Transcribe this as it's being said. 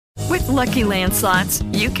Lucky Land Slots,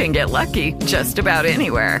 you can get lucky just about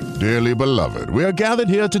anywhere. Dearly beloved, we are gathered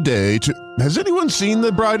here today to... Has anyone seen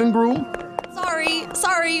the bride and groom?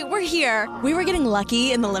 Sorry, we're here. We were getting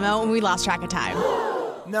lucky in the limo and we lost track of time.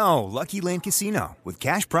 No, Lucky Land Casino, with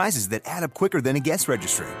cash prizes that add up quicker than a guest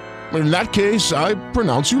registry. In that case, I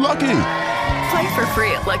pronounce you lucky. Play for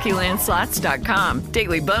free at LuckyLandSlots.com.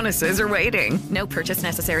 Daily bonuses are waiting. No purchase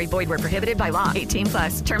necessary. Void where prohibited by law.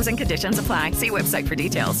 18+. Terms and conditions apply. See website for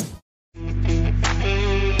details.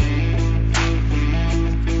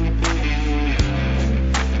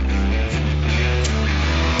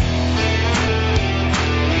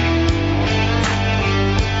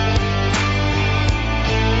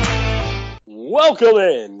 Welcome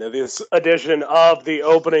in to this edition of the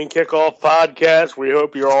Opening Kickoff Podcast. We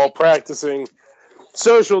hope you're all practicing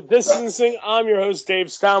social distancing. I'm your host, Dave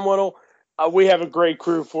Stomwittle. We have a great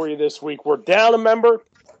crew for you this week. We're down a member.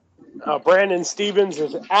 Brandon Stevens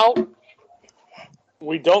is out.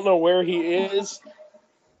 We don't know where he is.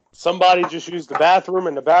 Somebody just used the bathroom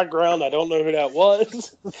in the background. I don't know who that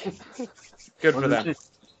was. Good for them.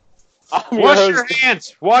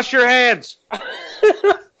 Wash your hands.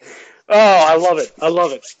 Oh, I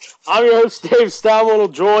love it. I'm your host, Dave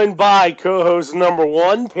Stomwittle, joined by co-host number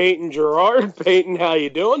one, Peyton Gerard. Peyton, how you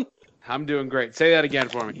doing? I'm doing great. Say that again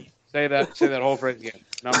for me. Say that whole phrase again.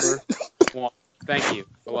 Number one. Thank you.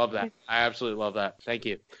 I love that. I absolutely love that. Thank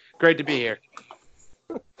you. Great to be here.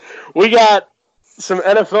 We got some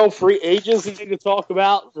NFL free agency to talk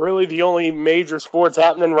about. Really the only major sports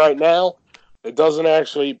happening right now. It doesn't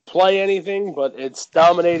actually play anything, but it's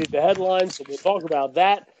dominated the headlines, so we'll talk about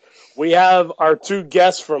that. We have our two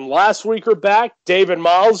guests from last week are back. David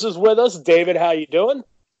Miles is with us. David, how you doing?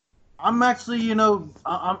 I'm actually,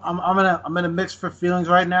 I'm in a mix for feelings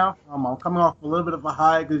right now. I'm coming off a little bit of a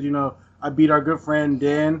high because, I beat our good friend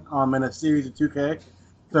Dan in a series of 2K.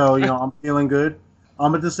 So, I'm feeling good.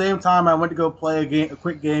 At the same time, I went to go play a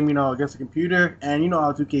quick game, against a computer, and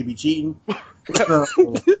how 2K be cheating. So,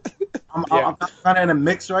 I'm kind of in a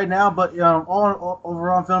mix right now, but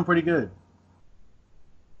overall, I'm feeling pretty good.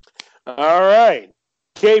 All right.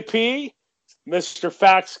 KP, Mr.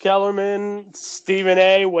 Fax Kellerman, Stephen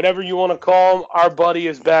A., whatever you want to call him, our buddy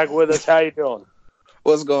is back with us. How you doing?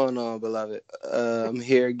 What's going on, beloved? I'm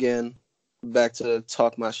here again, back to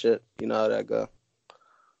talk my shit. You know how that go.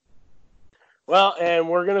 Well, and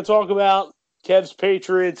we're going to talk about Kev's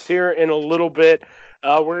Patriots here in a little bit.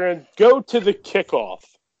 We're going to go to the kickoff.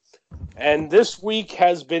 And this week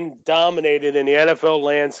has been dominated in the NFL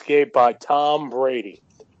landscape by Tom Brady.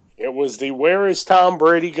 It was the where is Tom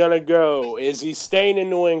Brady going to go? Is he staying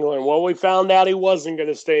in New England? Well, we found out he wasn't going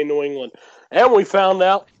to stay in New England. And we found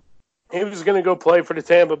out he was going to go play for the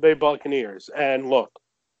Tampa Bay Buccaneers. And look,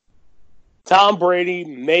 Tom Brady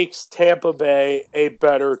makes Tampa Bay a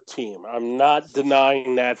better team. I'm not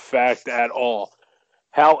denying that fact at all.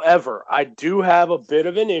 However, I do have a bit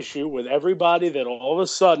of an issue with everybody that all of a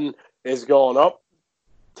sudden is going up.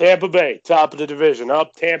 Tampa Bay, top of the division.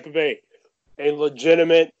 Up Tampa Bay, a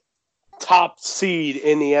legitimate top seed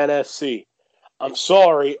in the NFC. I'm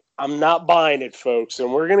sorry, I'm not buying it, folks,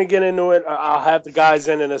 and we're going to get into it. I'll have the guys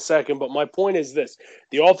in a second, but my point is this.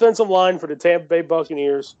 The offensive line for the Tampa Bay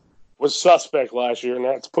Buccaneers was suspect last year, and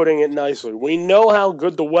that's putting it nicely. We know how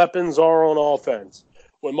good the weapons are on offense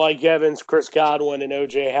with Mike Evans, Chris Godwin, and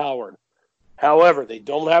O.J. Howard. However, they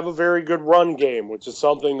don't have a very good run game, which is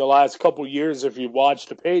something the last couple years, if you watch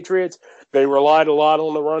the Patriots, they relied a lot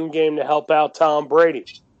on the run game to help out Tom Brady.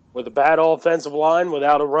 With a bad offensive line,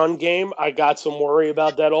 without a run game, I got some worry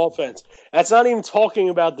about that offense. That's not even talking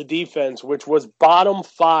about the defense, which was bottom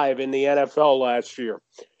 5 in the NFL last year.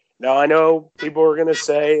 Now, I know people are going to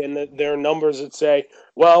say, and there are numbers that say,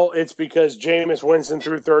 well, it's because Jameis Winston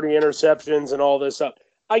threw 30 interceptions and all this stuff.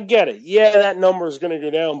 I get it. Yeah, that number is going to go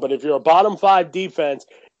down, but if you're a bottom 5 defense,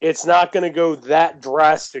 it's not going to go that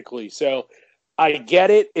drastically. So I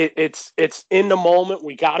get it. It's in the moment.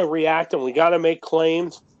 We got to react and we got to make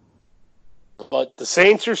claims. But the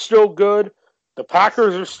Saints are still good. The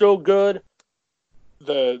Packers are still good.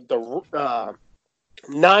 The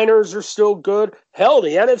Niners are still good. Hell, the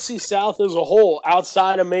NFC South as a whole,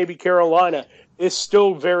 outside of maybe Carolina, is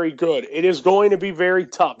still very good. It is going to be very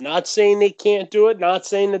tough. Not saying they can't do it, not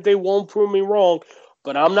saying that they won't prove me wrong,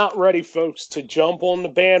 but I'm not ready, folks, to jump on the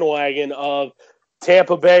bandwagon of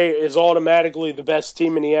Tampa Bay is automatically the best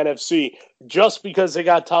team in the NFC just because they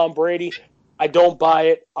got Tom Brady. I don't buy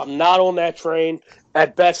it. I'm not on that train.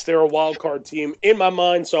 At best, they're a wild card team in my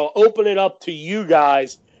mind. So I'll open it up to you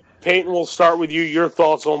guys. Peyton, we'll start with you. Your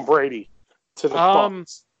thoughts on Brady to the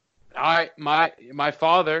Bucs. My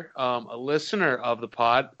father, a listener of the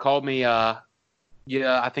pod, called me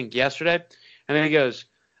I think yesterday, and then he goes,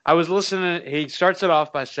 I was listening. He starts it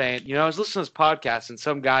off by saying, I was listening to this podcast, and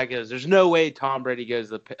some guy goes, "There's no way Tom Brady goes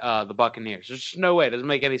to the Buccaneers. There's just no way. It doesn't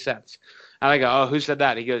make any sense." And I go, "Oh, who said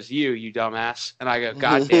that?" He goes, "You dumbass." And I go,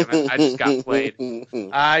 "God damn it, I just got played.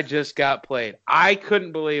 I just got played." I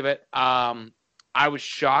couldn't believe it. I was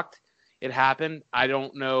shocked it happened. I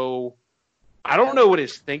don't know what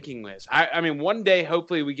his thinking was. I mean, one day,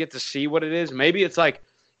 hopefully, we get to see what it is. Maybe it's like,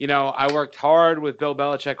 I worked hard with Bill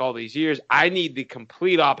Belichick all these years. I need the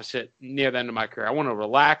complete opposite near the end of my career. I want to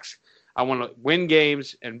relax. I want to win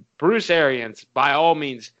games. And Bruce Arians, by all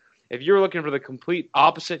means, if you're looking for the complete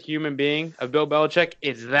opposite human being of Bill Belichick,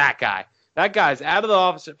 it's that guy. That guy's out of the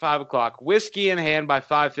office at 5 o'clock, whiskey in hand by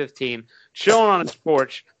 5:15, chilling on his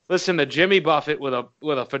porch, listening to Jimmy Buffett with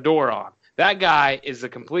a fedora on. That guy is the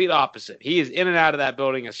complete opposite. He is in and out of that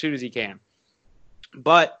building as soon as he can.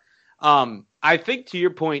 But I think, to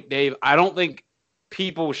your point, Dave, I don't think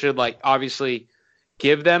people should, obviously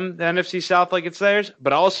give them the NFC South like it's theirs.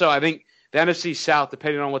 But also, I think the NFC South,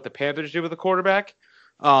 depending on what the Panthers do with the quarterback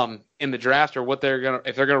in the draft, or if they're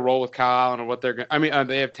gonna roll with Kyle Allen, or what they're gonna.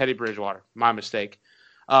 They have Teddy Bridgewater. My mistake.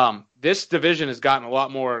 This division has gotten a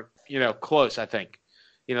lot more, close. I think.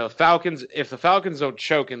 Falcons. If the Falcons don't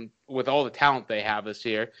choke with all the talent they have this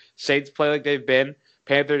year, Saints play like they've been.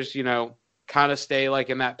 Panthers, kind of stay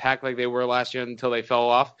in that pack like they were last year until they fell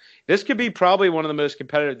off. This could be probably one of the most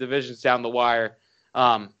competitive divisions down the wire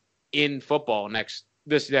in football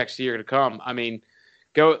this next year to come. I mean,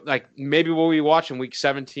 maybe we'll be watching week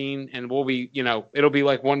 17 and we'll be, it'll be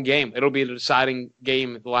one game. It'll be the deciding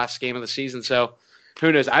game, the last game of the season. So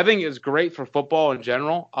who knows? I think it's great for football in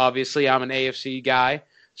general. Obviously, I'm an AFC guy.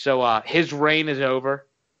 So his reign is over.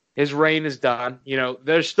 His reign is done.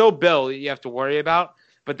 There's still Bill that you have to worry about.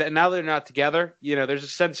 But now they're not together, there's a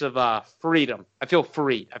sense of freedom. I feel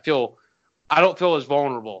free. I don't feel as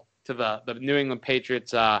vulnerable to the New England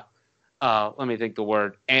Patriots. Let me think the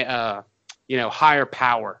word. Higher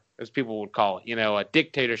power, as people would call it. A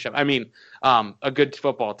dictatorship. I mean, a good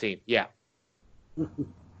football team. Yeah.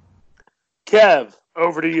 Kev,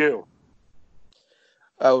 over to you.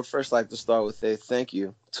 I would first like to start with a thank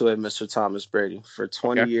you to Mr. Thomas Brady for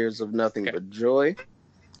 20 years of nothing but joy,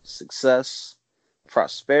 success,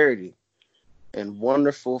 prosperity, and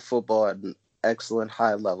wonderful football at an excellent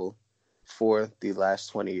high level for the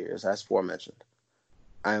last 20 years, as aforementioned.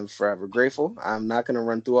 I am forever grateful. I'm not going to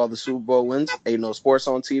run through all the Super Bowl wins. Ain't no sports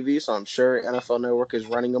on TV, so I'm sure NFL Network is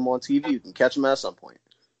running them on TV. You can catch them at some point.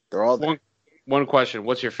 They're all there. One question.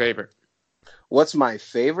 What's your favorite? What's my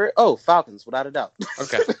favorite? Oh, Falcons, without a doubt.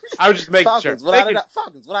 Okay. I was just making Falcons, sure. Without a doubt.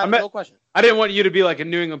 Falcons, without no question. I didn't want you to be like a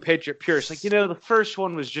New England Patriot purist. The first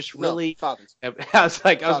one was just really. No, Falcons. I was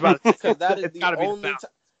about to say, that is it's the only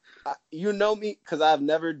you know me, because I've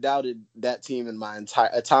never doubted that team in my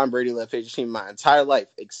entire Tom Brady-led Patriots team my entire life,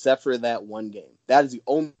 except for that one game. That is the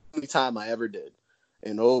only time I ever did.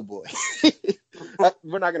 And oh boy,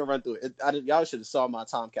 we're not gonna run through it. Y'all should have saw my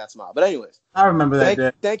Tomcat smile. But anyways, I remember that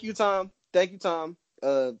day. Thank you, Tom. Thanks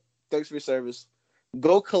for your service.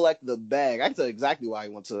 Go collect the bag. I can tell you exactly why he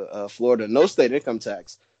went to Florida. No state income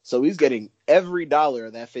tax, so he's getting every dollar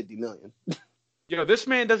of that $50 million. This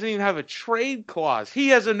man doesn't even have a trade clause. He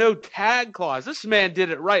has a no tag clause. This man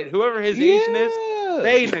did it right. Whoever his agent is,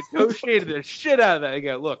 they negotiated the shit out of that. They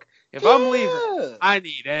go, look, if I'm leaving, I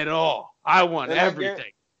need it all. I want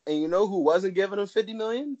everything. And you know who wasn't giving him $50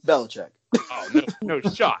 million? Belichick. Oh, no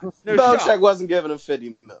shot. No Belichick shot. wasn't giving him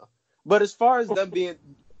 $50 million. But as far as them being,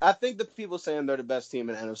 I think the people saying they're the best team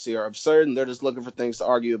in the NFC are absurd, and they're just looking for things to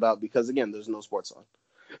argue about because, again, there's no sports on.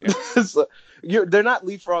 Yeah. So they're not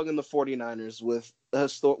leapfrogging the 49ers with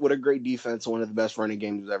a great defense, one of the best running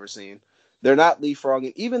games we've ever seen. They're not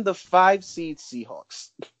leapfrogging even the 5-seed Seahawks,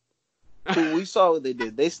 who we saw what they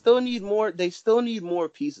did. They still need more. They still need more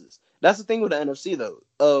pieces. That's the thing with the NFC, though.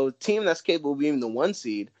 A team that's capable of being the 1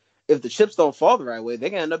 seed, if the chips don't fall the right way, they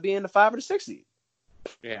can end up being the 5 or the 6 seed.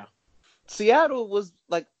 Yeah. Seattle was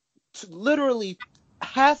literally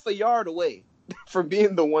half a yard away from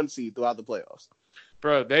being the 1 seed throughout the playoffs.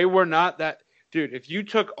 Bro, they were not that. Dude, if you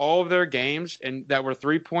took all of their games and that were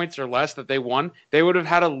 3 points or less that they won, they would have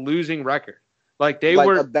had a losing record. They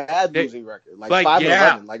were a bad losing record,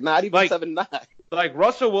 5-11, not even 7-9.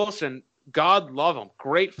 Russell Wilson, God love him,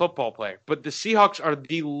 great football player. But the Seahawks are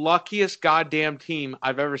the luckiest goddamn team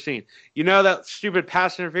I've ever seen. You know that stupid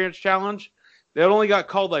pass interference challenge? They only got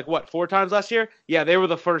called 4 times last year? Yeah, they were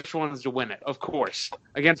the first ones to win it, of course,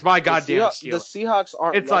 against my goddamn Steelers. The Seahawks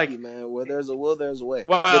aren't lucky, man. Where there's a will, there's a way.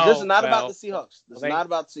 This is not about the Seahawks. This is not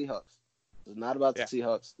about the Seahawks. This is not about the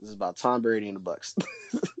Seahawks. This is about Tom Brady and the Bucs.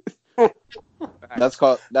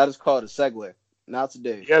 That is called a segue. Now to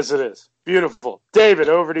Dave. Yes, it is. Beautiful. David,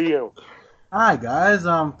 over to you. Hi guys.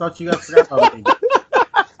 Thought you guys forgot about me.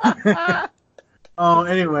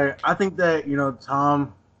 Anyway, I think that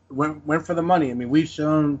Tom went for the money. I mean,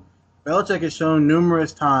 Belichick has shown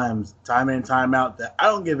numerous times, time in and time out, that I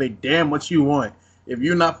don't give a damn what you want. If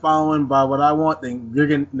you're not following by what I want, then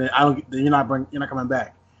you're not coming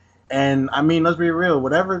back. And I mean, let's be real.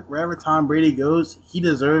 Wherever Tom Brady goes, he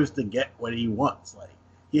deserves to get what he wants. Like,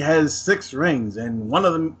 he has 6 rings, and one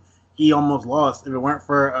of them he almost lost if it weren't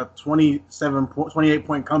for a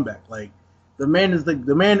 28-point comeback. Like,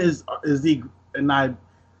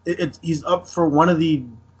 he's up for one of the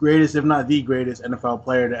greatest, if not the greatest, NFL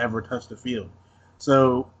player to ever touch the field.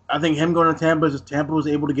 So I think him going to Tampa was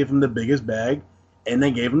able to give him the biggest bag, and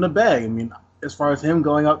they gave him the bag. I mean, as far as Tampa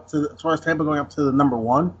going up to the number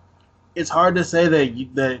 1, it's hard to say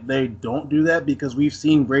that they don't do that because we've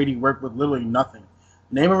seen Brady work with literally nothing.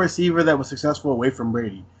 Name a receiver that was successful away from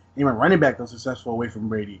Brady. Name a running back that was successful away from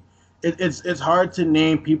Brady. It's hard to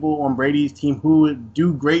name people on Brady's team who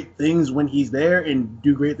do great things when he's there and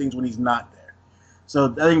do great things when he's not there.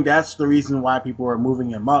 So I think that's the reason why people are moving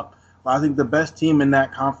him up. But I think the best team in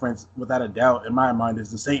that conference, without a doubt, in my mind,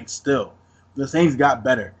 is the Saints still. The Saints got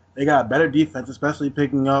better. They got better defense, especially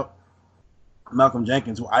picking up Malcolm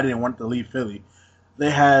Jenkins, who I didn't want to leave Philly.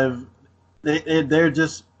 They're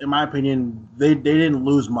just, in my opinion, they didn't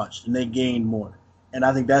lose much and they gained more. And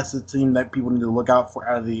I think that's the team that people need to look out for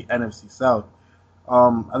out of the NFC South.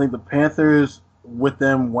 I think the Panthers, with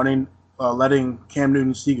them letting Cam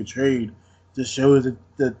Newton seek a trade, just shows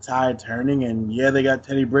the tide turning. And yeah, they got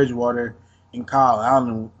Teddy Bridgewater and Kyle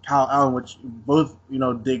Allen, which both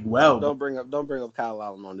dig well. Don't bring up Kyle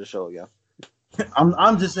Allen on the show, yeah.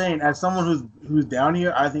 I'm just saying, as someone who's down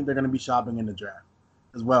here, I think they're going to be shopping in the draft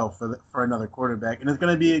as well for another quarterback, and it's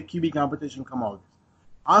going to be a QB competition come August.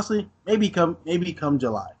 Honestly, maybe come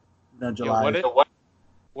July. July. Yeah,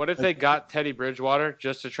 what if they got Teddy Bridgewater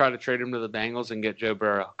just to try to trade him to the Bengals and get Joe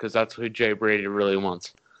Burrow? Because that's who Jay Brady really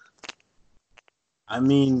wants. I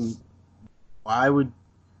mean, why would?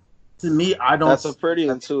 To me, I don't. That's a pretty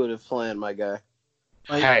intuitive plan, my guy.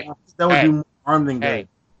 That would do more harm than good.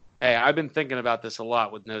 Hey, I've been thinking about this a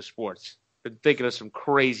lot with no sports. Been thinking of some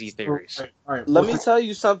crazy theories. All right. Let me tell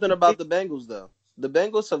you something about the Bengals, though. The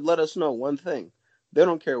Bengals have let us know one thing. They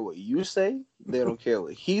don't care what you say. They don't care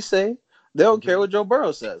what he say. They don't care what Joe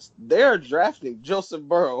Burrow says. They're drafting Joseph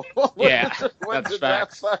Burrow. Yeah, when that's the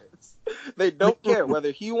draft starts. They don't care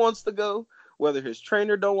whether he wants to go, whether his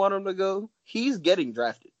trainer don't want him to go. He's getting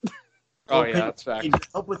drafted. Oh yeah, that's fact. To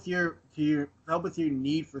help with your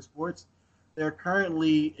need for sports, there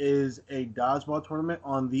currently is a dodgeball tournament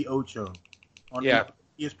on the Ocho. On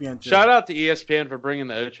ESPN. Shout out to ESPN for bringing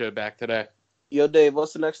the Ocho back today. Yo, Dave,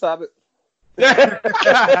 what's the next topic?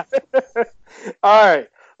 All right,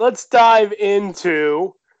 let's dive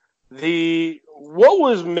into what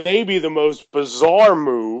was maybe the most bizarre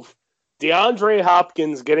move. DeAndre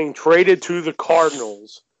Hopkins getting traded to the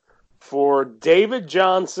Cardinals for David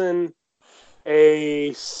Johnson,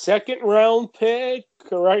 a second-round pick,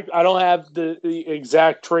 correct? I don't have the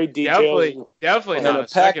exact trade details. Definitely not a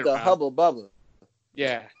second round. Hubble Bubble.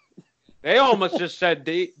 Yeah. They almost just said,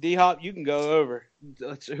 D-Hop, you can go over.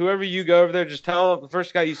 Whoever you go over there, just tell the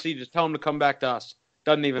first guy you see, just tell him to come back to us.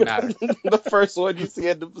 Doesn't even matter. The first one you see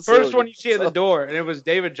at the facility. First one you see at the door, and it was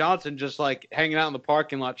David Johnson just like hanging out in the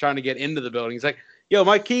parking lot trying to get into the building. He's like, yo,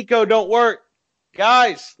 my key code don't work.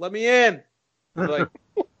 Guys, let me in. Like,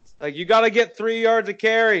 you got to get 3 yards of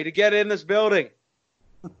carry to get in this building.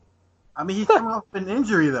 I mean, he's coming off an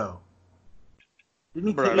injury, though. Didn't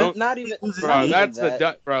he? Bro,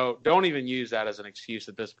 don't even use that as an excuse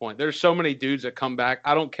at this point. There's so many dudes that come back.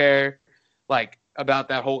 I don't care, about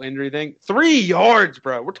that whole injury thing. 3 yards,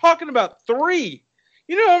 bro. We're talking about 3.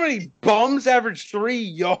 You know how many bums average 3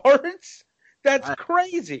 yards? That's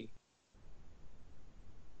crazy.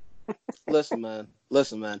 Listen, man.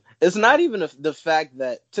 It's not even the fact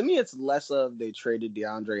that, to me, it's less of they traded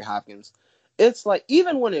DeAndre Hopkins. It's like,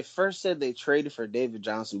 even when it first said they traded for David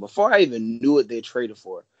Johnson, before I even knew what they traded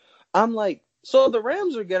for, I'm like, so the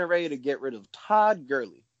Rams are getting ready to get rid of Todd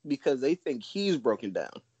Gurley because they think he's broken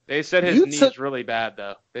down. They said his knee's really bad,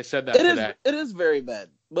 though. They said that today. It is very bad,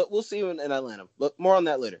 but we'll see you in Atlanta. But more on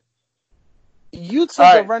that later. You took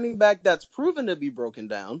a running back that's proven to be broken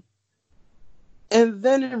down, and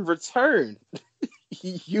then in return,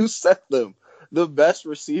 you set them the best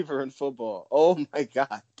receiver in football. Oh, my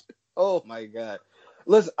God. Oh, my God.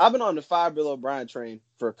 Listen, I've been on the 5 Bill O'Brien train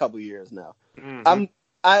for a couple years now. Mm-hmm.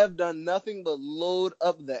 I have done nothing but load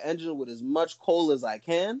up the engine with as much coal as I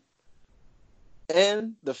can.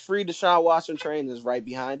 And the free Deshaun Watson train is right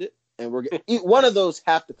behind it. and one of those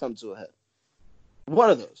have to come to a head. One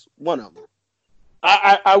of them.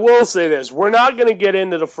 I will say this: we're not going to get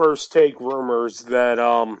into the first take rumors that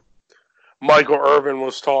Michael Irvin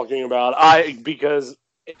was talking about. Because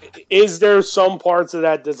is there some parts of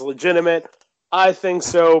that that's legitimate? I think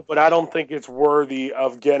so, but I don't think it's worthy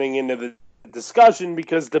of getting into the discussion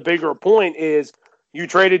because the bigger point is you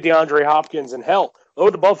traded DeAndre Hopkins and hell,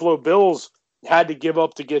 the Buffalo Bills had to give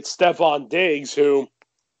up to get Stephon Diggs, who,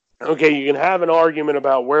 okay, you can have an argument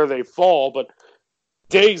about where they fall, but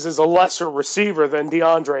Diggs is a lesser receiver than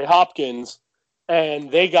DeAndre Hopkins,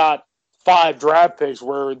 and they got 5 draft picks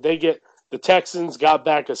where the Texans got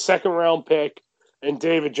back a second-round pick and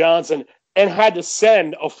David Johnson and had to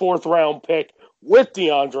send a 4th-round pick with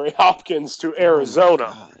DeAndre Hopkins to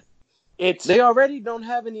Arizona. They already don't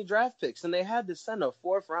have any draft picks, and they had to send a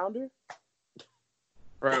 4th-rounder?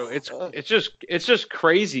 Bro, it's just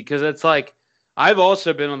crazy because it's like I've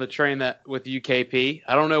also been on the train that with UKP.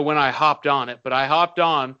 I don't know when I hopped on it, but I hopped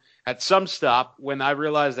on at some stop when I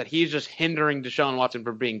realized that he's just hindering Deshaun Watson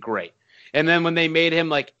from being great. And then when they made him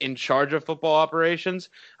like in charge of football operations,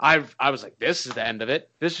 I was like, this is the end of it.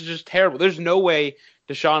 This is just terrible. There's no way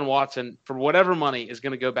Deshaun Watson, for whatever money, is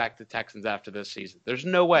going to go back to Texans after this season. There's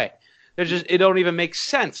no way. It don't even make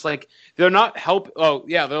sense. Like they're not Oh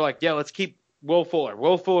yeah, they're like, yeah, let's keep Will Fuller.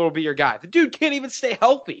 Will Fuller will be your guy. The dude can't even stay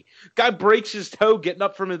healthy. Guy breaks his toe getting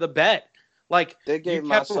up from the bed. Like they gave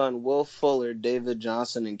my son Will Fuller, David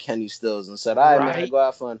Johnson, and Kenny Stills, and said, "All right, man, go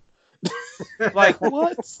have fun." Like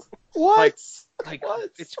what? What? Like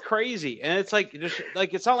what? It's crazy, and it's like just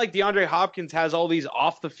like it's not like DeAndre Hopkins has all these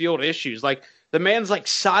off the field issues. Like the man's like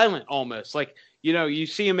silent almost. Like you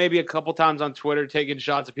see him maybe a couple times on Twitter taking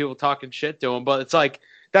shots at people talking shit to him, but it's like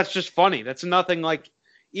that's just funny. That's nothing like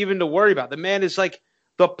even to worry about. The man is like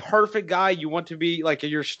the perfect guy you want to be like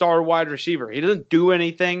your star wide receiver. He doesn't do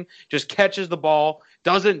anything, just catches the ball,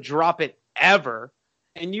 doesn't drop it ever,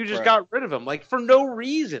 and you just got rid of him like for no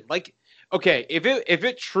reason. Like, okay, if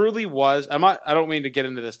it truly was, I don't mean to get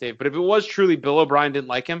into this, Dave, but if it was truly Bill O'Brien didn't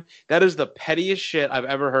like him, that is the pettiest shit I've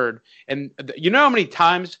ever heard. And you know how many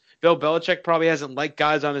times Bill Belichick probably hasn't liked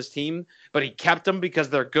guys on his team, but he kept them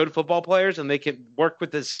because they're good football players and they can work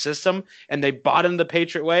with his system and they bought him the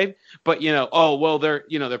Patriot way. But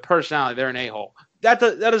their personality, they're an a-hole. That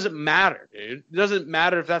doesn't matter, dude. It doesn't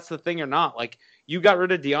matter if that's the thing or not. Like you got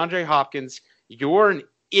rid of DeAndre Hopkins, you're an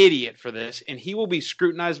idiot for this, and he will be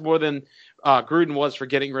scrutinized more than Gruden was for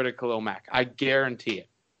getting rid of Khalil Mack. I guarantee it.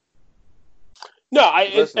 No,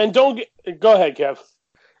 go ahead, Kev.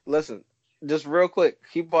 Listen. Just real quick,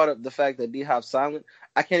 he brought up the fact that D-Hop's silent.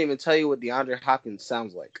 I can't even tell you what DeAndre Hopkins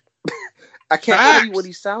sounds like. I can't tell you what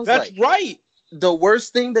he sounds like. That's right. The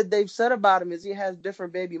worst thing that they've said about him is he has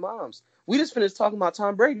different baby moms. We just finished talking about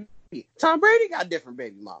Tom Brady. Tom Brady got different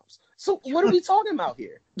baby moms. So what are we talking about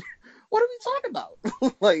here? What are we talking about?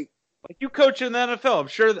 like you coach in the NFL. I'm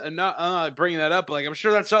sure that, I'm not bringing that up. Like I'm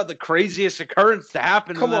sure that's not the craziest occurrence to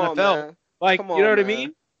happen in the NFL. Man. Like you know what I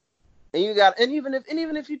mean? And even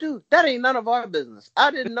if you do, that ain't none of our business.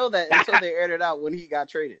 I didn't know that until they aired it out when he got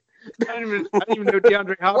traded. I didn't even know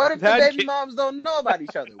DeAndre Hopkins. What if the baby moms don't know about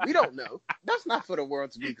each other? We don't know. That's not for the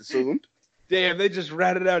world to be consumed. Damn, they just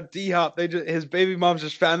ratted out D-Hop. His baby moms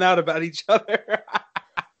just found out about each other.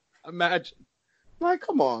 Imagine. Like,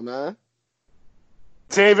 come on, man.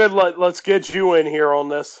 David, let's get you in here on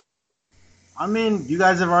this. I mean, you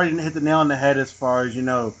guys have already hit the nail on the head as far as,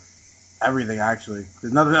 everything, actually.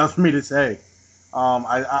 There's nothing else for me to say.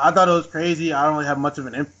 I thought it was crazy. I don't really have much of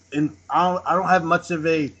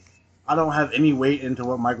I don't have any weight into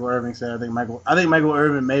what Michael Irvin said. I think Michael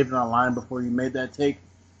Irvin may have been online before he made that take,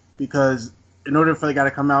 because in order for the guy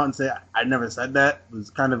to come out and say I never said that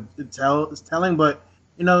was kind of it's telling. But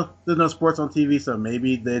there's no sports on TV, so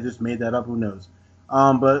maybe they just made that up. Who knows?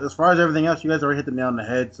 But as far as everything else, you guys already hit the nail on the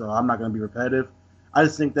head, so I'm not going to be repetitive. I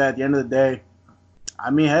just think that at the end of the day,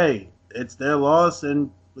 I mean, hey, it's their loss,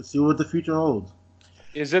 and let's see what the future holds.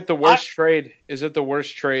 Is it the worst trade? Is it the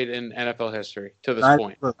worst trade in NFL history to this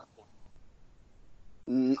point?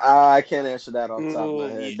 I can't answer that off the top of my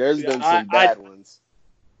head. There's been some bad ones.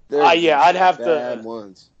 I'd have bad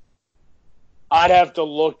ones. I'd have to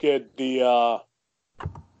look at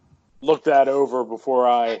look that over before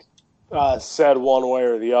I said one way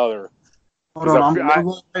or the other. Hold on, I'm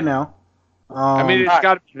Googling right now. I mean, it's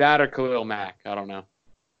got to be that or Khalil Mack. I don't know.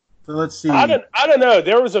 So let's see. I don't know.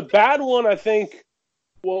 There was a bad one, I think.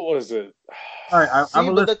 What was it? All right,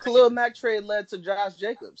 but the Khalil Mack trade led to Josh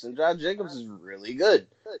Jacobs, and Josh Jacobs is really good.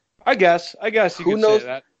 I guess you could say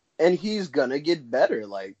that. And he's gonna get better.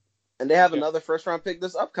 Like and they have another first-round pick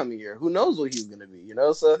this upcoming year. Who knows what he's going to be,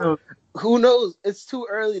 So who knows? It's too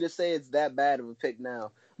early to say it's that bad of a pick now.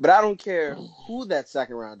 But I don't care who that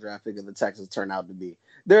second-round draft pick of the Texans turn out to be.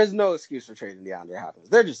 There is no excuse for trading DeAndre Hopkins.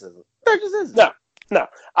 There just isn't. No,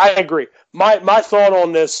 I agree. My thought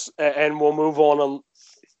on this, and we'll move on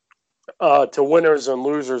to winners and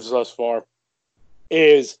losers thus far,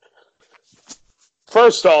 is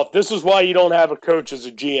first off, this is why you don't have a coach as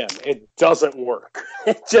a GM. It doesn't work.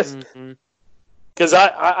 It just because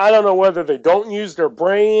I don't know whether they don't use their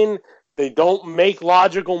brain, they don't make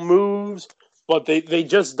logical moves, but they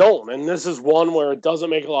just don't. And this is one where it doesn't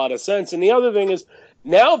make a lot of sense. And the other thing is,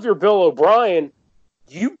 now if you're Bill O'Brien,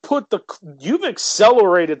 you've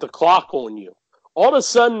accelerated the clock on you. All of a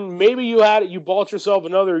sudden, maybe you bought yourself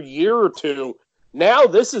another year or two. Now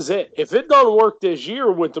this is it. If it doesn't work this year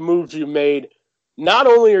with the moves you made, not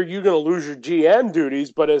only are you going to lose your GM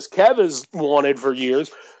duties, but as Kev has wanted for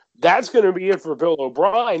years, that's going to be it for Bill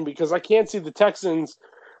O'Brien, because I can't see the Texans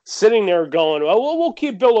sitting there going, well, we'll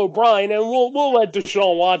keep Bill O'Brien and we'll let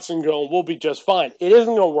Deshaun Watson go and we'll be just fine. It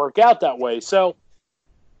isn't going to work out that way. So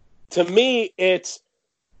to me, it's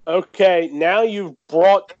okay, now you've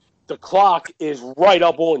brought the clock is right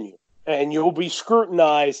up on you, and you'll be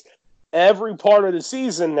scrutinized every part of the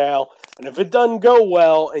season now. And if it doesn't go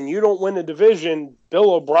well and you don't win the division,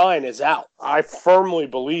 Bill O'Brien is out. I firmly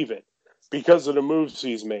believe it because of the moves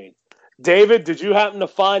he's made. David, did you happen to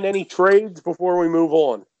find any trades before we move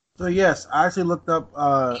on? So, yes, I actually looked up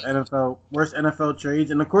worst NFL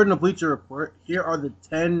trades. And according to Bleacher Report, here are the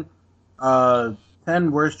 10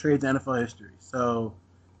 worst trades in NFL history. So,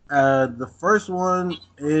 the first one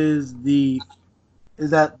is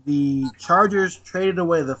that the Chargers traded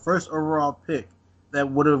away the first overall pick that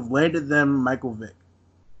would have landed them Michael Vick.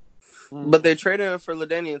 But they traded him for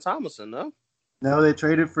LaDainian Tomlinson, no? No, they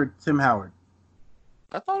traded for Tim Howard.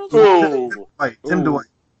 I thought it was Tim Dwight.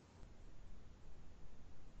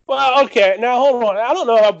 Well, okay. Now, hold on. I don't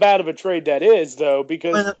know how bad of a trade that is, though,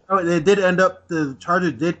 because the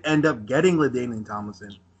Chargers did end up getting LaDainian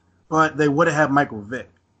Tomlinson, but they would have had Michael Vick.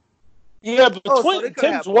 Yeah, but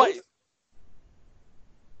Tim Dwight.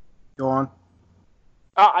 Go on.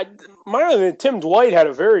 Tim Dwight had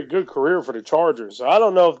a very good career for the Chargers. So I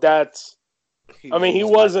don't know if that's. He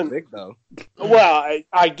wasn't big though. Well,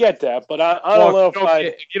 I get that, but I don't know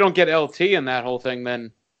if you don't get LT in that whole thing,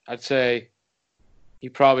 then I'd say he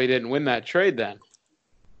probably didn't win that trade then.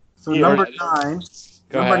 So number nine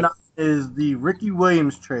is the Ricky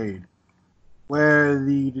Williams trade, where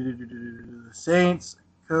the Saints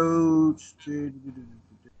coach. It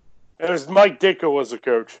was Mike Ditka was the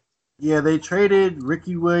coach. Yeah, they traded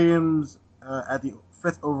Ricky Williams at the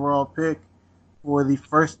 5th overall pick for the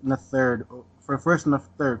first and the third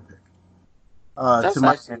pick. That's to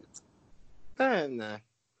my nah.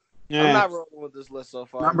 Yeah. I'm not rolling with this list so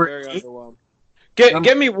far. Number I'm very 8. underwhelmed.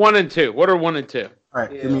 Give me 1 and 2. What are 1 and 2? All right,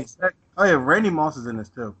 give me a sec. Oh yeah, Randy Moss is in this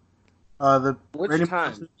too.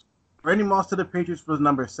 Randy Moss to the Patriots was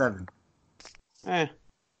number 7.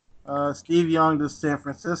 Steve Young to San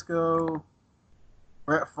Francisco.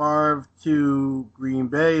 Brett Favre to Green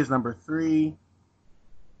Bay is number 3.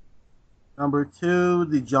 Number 2,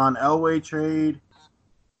 the John Elway trade.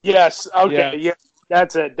 Yes. Okay. Yeah.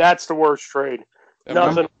 That's it. That's the worst trade.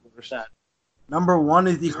 Nothing. Number 1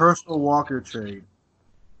 is the Herschel Walker trade.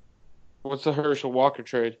 What's the Herschel Walker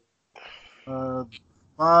trade? 5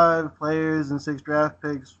 players and 6 draft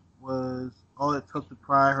picks was all it took to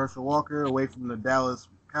pry Herschel Walker away from the Dallas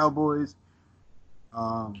Cowboys.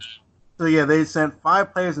 So yeah, they sent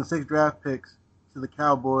 5 players and 6 draft picks to the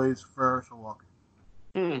Cowboys for Herschel Walker.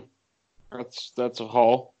 That's a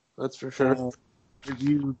haul. That's for sure. If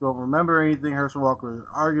you don't remember anything, Herschel Walker is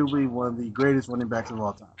arguably one of the greatest running backs of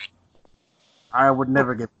all time. I would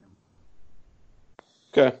never get them.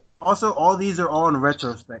 Okay. Also, all these are all in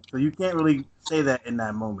retrospect, so you can't really say that in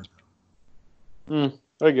that moment.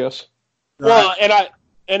 I guess. Well,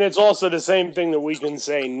 and it's also the same thing that we can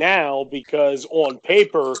say now, because on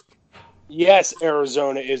paper, yes,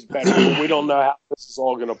 Arizona is better, but we don't know how this is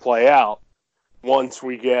all going to play out once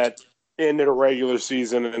we get into the regular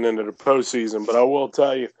season and into the postseason. But I will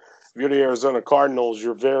tell you, if you're the Arizona Cardinals,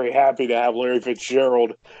 you're very happy to have Larry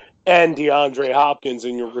Fitzgerald and DeAndre Hopkins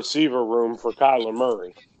in your receiver room for Kyler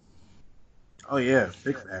Murray. Oh, yeah,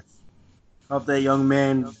 big facts. Help that young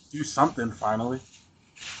man do something finally.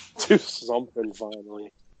 Do something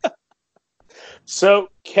finally. So,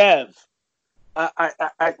 Kev,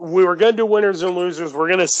 we were going to do winners and losers. We're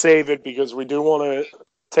going to save it because we do want to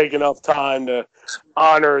take enough time to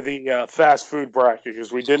honor the fast food bracket,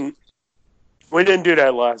 because we didn't do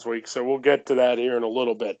that last week. So we'll get to that here in a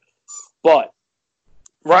little bit. But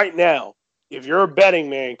right now, if you're a betting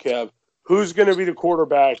man, Kev, who's going to be the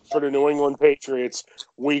quarterback for the New England Patriots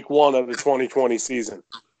week 1 of the 2020 season?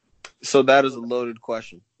 So that is a loaded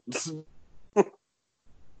question.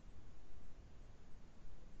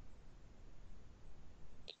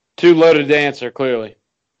 Too loaded to answer, clearly.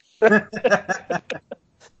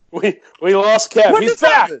 We lost Kev. What He's just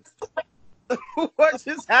back. happened? What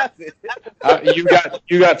just happened?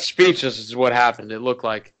 You got speechless is what happened. It looked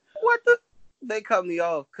like. What the? They cut me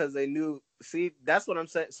off because they knew. See, that's what I'm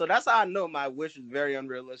saying. So that's how I know my wish is very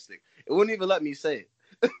unrealistic. It wouldn't even let me say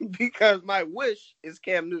it because my wish is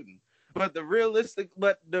Cam Newton. But the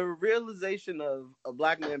realization of a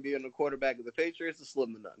black man being the quarterback of the Patriots is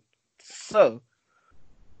slim to none. So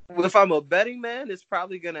if I'm a betting man, it's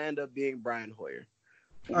probably going to end up being Brian Hoyer,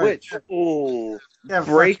 which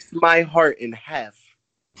breaks my heart in half.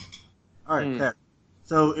 All right, Kev.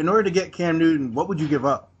 So in order to get Cam Newton, what would you give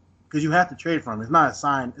up? Because you have to trade for him. It's not a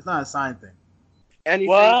sign thing.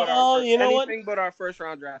 Anything but our first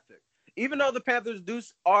round draft pick. Even though the Panthers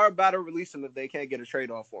are about to release him if they can't get a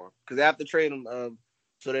trade off for him, because they have to trade him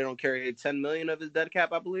so they don't carry $10 million of his dead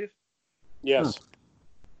cap, I believe. Yes.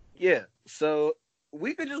 Yeah. So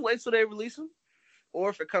we could just wait till they release him, or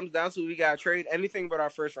if it comes down to we got to trade anything but our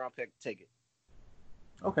first round pick, take it.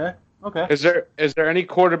 Okay. Is there any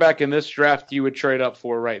quarterback in this draft you would trade up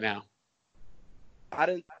for right now?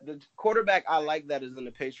 The quarterback I like that is in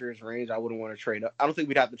the Patriots range. I wouldn't want to trade up. I don't think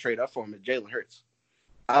we'd have to trade up for him. It's Jalen Hurts.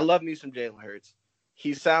 I love me some Jalen Hurts.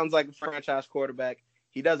 He sounds like a franchise quarterback.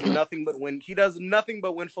 He does nothing but win. He does nothing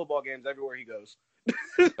but win football games everywhere he goes.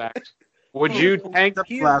 Would you tank?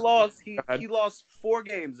 He lost 4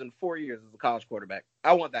 games in 4 years as a college quarterback.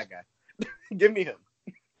 I want that guy. Give me him.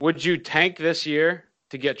 Would you tank this year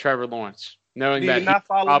to get Trevor Lawrence, knowing that you not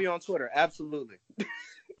follow me on Twitter? Absolutely.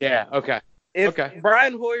 Yeah. Okay. If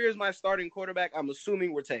Brian Hoyer is my starting quarterback, I'm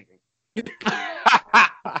assuming we're tanking.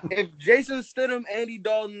 If Jason Stidham, Andy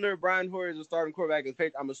Dalton, or Brian Hoyer is a starting quarterback of the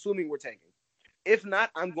Patriots, I'm assuming we're tanking. If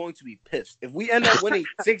not, I'm going to be pissed. If we end up winning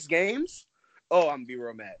 6 games, I'm going to be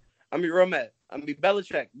real mad. I'm going to be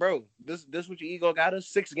Belichick. Bro, this what your ego got us?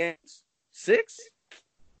 6 games? 6?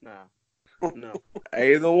 Nah. No.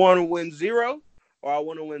 I either want to win 0 or I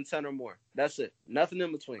want to win 10 or more. That's it. Nothing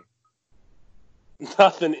in between.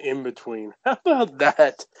 Nothing in between. How about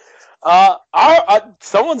that?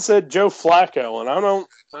 Someone said Joe Flacco, and I don't.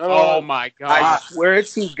 Oh my God! I swear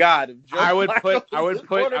to God, I would put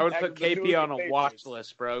KP on a watch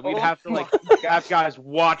list, bro. We'd have to have guys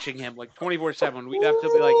watching him 24/7. We'd have to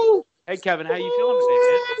be like, "Hey, Kevin, how you feeling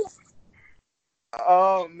today, man?"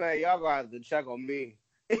 Oh man, y'all gonna have to check on me.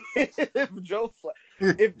 If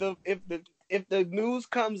the news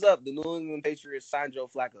comes up, the New England Patriots signed Joe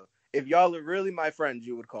Flacco. If y'all are really my friends,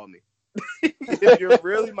 you would call me. If you're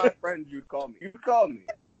really my friend, you'd call me. You'd call me.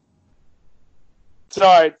 It's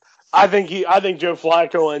all right. I think Joe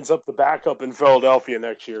Flacco ends up the backup in Philadelphia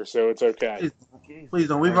next year, so it's okay. Please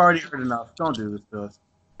don't. We've already heard enough. Don't do this to us.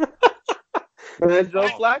 Man, Joe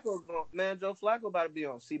Flacco about to be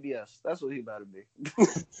on CBS. That's what he about to be.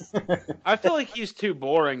 I feel like he's too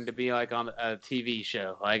boring to be on a TV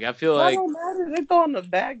show. I feel like don't matter. They're throwing the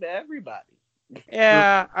bag to everybody.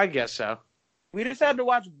 Yeah, I guess so. We just had to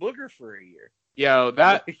watch Booger for a year. Yo,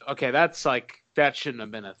 that shouldn't have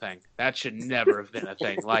been a thing. That should never have been a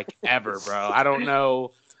thing, ever, bro. I don't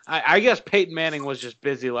know. I guess Peyton Manning was just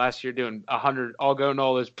busy last year doing 100, going to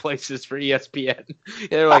all those places for ESPN.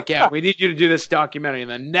 They're like, yeah, we need you to do this documentary, and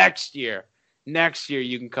then next year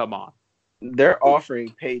you can come on. They're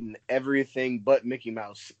offering Peyton everything but Mickey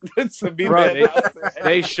Mouse to be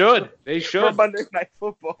They should. For Monday Night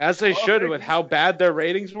Football. As they should, with how bad their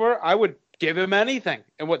ratings were. I would give him anything.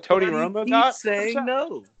 And what Tony Romo got? He keeps saying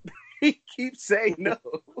no. He keeps saying no.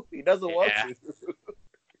 He doesn't want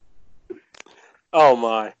to. Oh,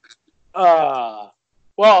 my.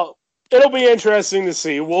 Well, it'll be interesting to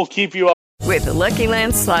see. We'll keep you up. With the Lucky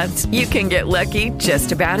Land Slots, you can get lucky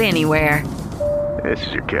just about anywhere. This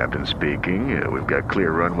is your captain speaking. We've got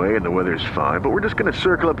clear runway and the weather's fine, but we're just going to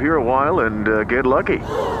circle up here a while and get lucky.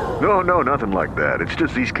 No, nothing like that. It's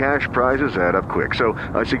just these cash prizes add up quick. So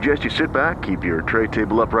I suggest you sit back, keep your tray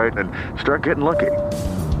table upright, and start getting lucky.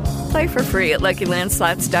 Play for free at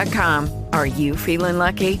LuckyLandSlots.com. Are you feeling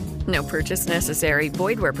lucky? No purchase necessary.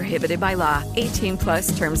 Void where prohibited by law.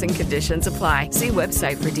 18+ terms and conditions apply. See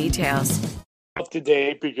website for details. Up to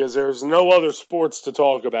date because there's no other sports to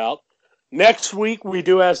talk about. Next week, we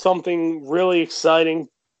do have something really exciting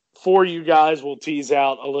for you guys. We'll tease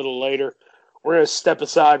out a little later. We're going to step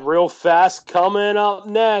aside real fast. Coming up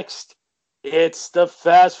next, it's the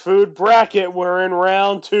fast food bracket. We're in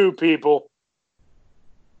round 2, people.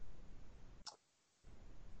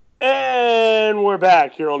 And we're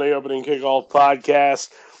back here on the Opening Kickoff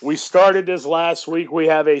Podcast. We started this last week. We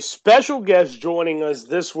have a special guest joining us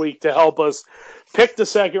this week to help us pick the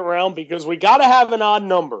second round because we got to have an odd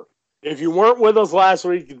number. If you weren't with us last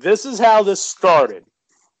week, this is how this started.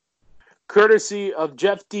 Courtesy of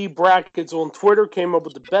Jeff D. Brackets on Twitter, came up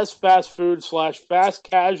with the best fast food / fast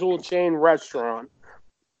casual chain restaurant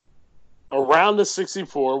around the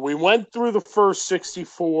 64. We went through the first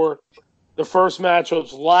 64, the first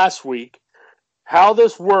matchups last week. How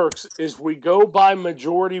this works is we go by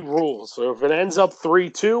majority rules. So if it ends up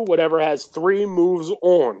 3-2, whatever has 3 moves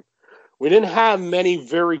on. We didn't have many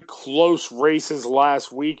very close races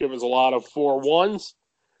last week. It was a lot of 4-1s.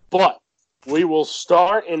 But we will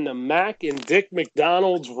start in the Mac and Dick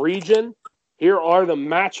McDonald's region. Here are the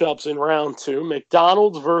matchups in round 2.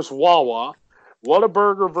 McDonald's versus Wawa.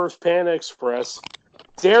 Whataburger versus Panda Express.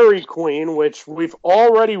 Dairy Queen, which we've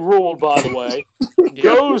already ruled, by the way,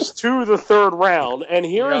 goes to the third round. And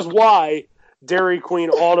here's why Dairy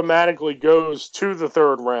Queen automatically goes to the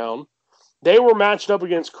third round. They were matched up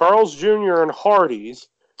against Carl's Jr. and Hardee's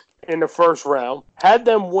in the first round, had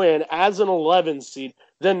them win as an 11 seed.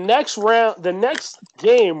 The next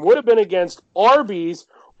game would have been against Arby's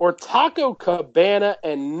or Taco Cabana,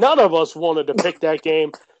 and none of us wanted to pick that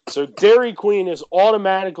game. So Dairy Queen is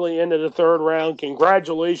automatically into the third round.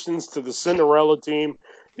 Congratulations to the Cinderella team.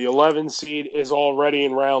 The 11 seed is already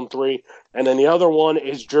in round 3. And then the other one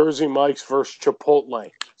is Jersey Mike's versus Chipotle.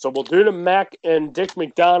 So we'll do the Mac and Dick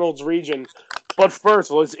McDonald's region. But first,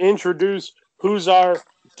 let's introduce who's our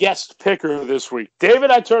guest picker this week. David,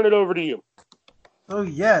 I turn it over to you. So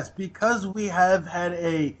yes, because we have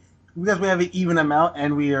an even amount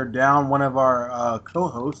and we are down one of our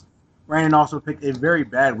co-hosts, Brandon also picked a very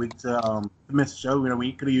bad week to miss the show. You know,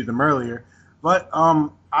 we could have used them earlier. But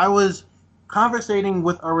I was conversating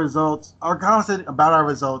about our results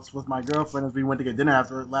with my girlfriend as we went to get dinner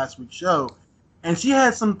after last week's show. And she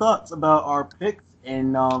had some thoughts about our picks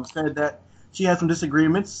and said that she had some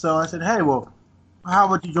disagreements. So I said, hey, well, how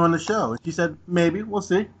about you join the show? And she said, maybe, we'll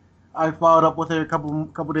see. I followed up with her a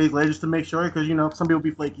couple days later just to make sure, because, you know, some people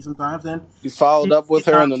be flaky sometimes. And you followed up with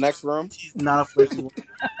her in the next room? She's not a flaky one.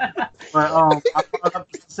 But I followed up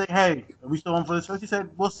to say, hey, are we still on for the show? She said,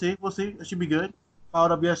 we'll see. It should be good.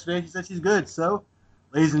 Followed up yesterday. She said she's good. So,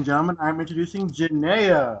 ladies and gentlemen, I'm introducing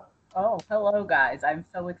Janaea. Oh, hello, guys. I'm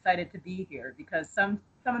so excited to be here because some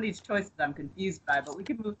of these choices I'm confused by, but we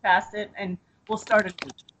can move past it, and we'll start it.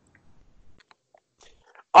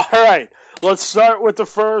 All right, let's start with the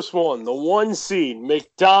first one. The 1 seed,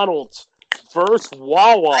 McDonald's versus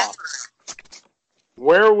Wawa.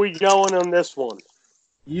 Where are we going on this one?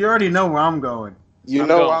 You already know where I'm going. You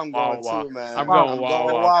know where I'm going too, man. I'm going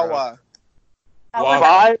Wawa.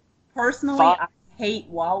 However, personally, I hate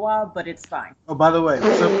Wawa, but it's fine. Oh, by the way,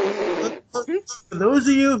 so for those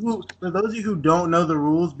of you who don't know the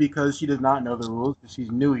rules, because she does not know the rules because she's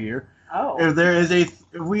new here. Oh. If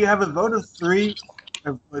we have a vote of 3.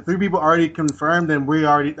 If 3 people already confirmed, then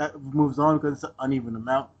that moves on because it's an uneven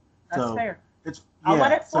amount. That's fair. I'll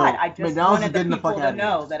let it slide. So I just McDonald's wanted the people to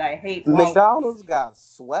know that I hate McDonald's got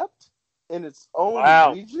swept in its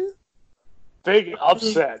own region? Big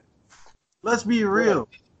upset. Let's be real.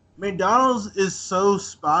 McDonald's is so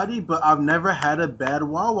spotty, but I've never had a bad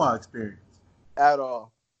Wawa experience. At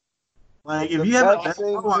all. Like, if you have a bad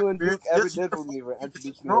Wawa experience, ever did with me were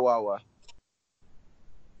introduced me to Wawa.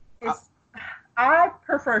 I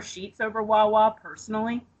prefer Sheetz over Wawa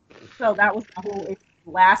personally, so that was the whole issue.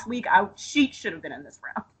 Last week. Sheetz should have been in this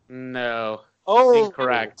round. No. Oh,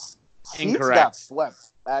 incorrect. Sheetz got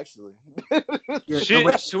swept, actually.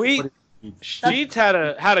 Sheetz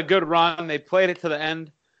had a good run. They played it to the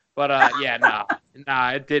end, but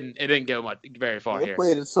it didn't go very far here. They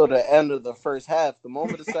played it till the end of the first half. The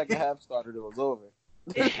moment the second half started, it was over.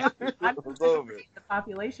 I'm over. The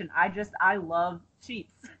population. I love Sheetz.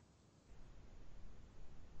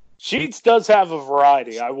 Sheetz does have a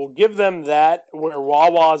variety. I will give them that, where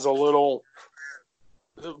Wawa's a little...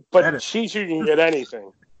 But Sheetz, you can get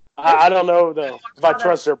anything. I don't know if I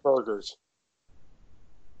trust their burgers.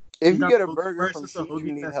 If you get a burger from Sheetz,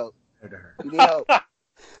 you need help. You need help.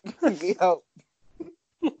 You need help.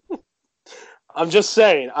 I'm just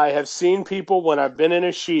saying, I have seen people when I've been in a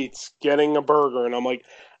Sheetz getting a burger, and I'm like,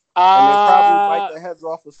 and they probably bite their heads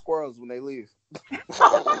off the squirrels when they leave.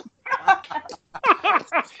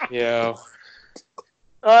 Yeah.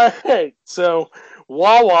 All right. So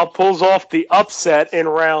Wawa pulls off the upset in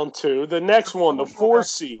round 2. The next one, the 4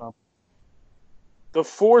 seed. The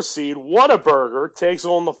 4 seed, Whataburger, takes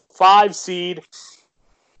on the 5 seed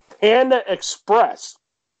Panda Express,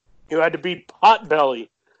 who had to beat Potbelly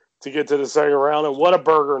to get to the second round. And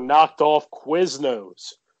Whataburger knocked off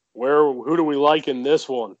Quiznos. Who do we like in this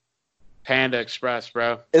one? Panda Express,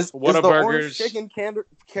 bro. Is the orange chicken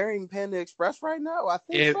carrying Panda Express right now? I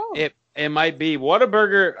think so. It might be.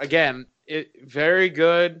 Whataburger, again, very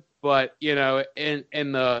good, but, in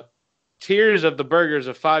the tiers of the burgers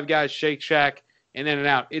of Five Guys, Shake Shack, and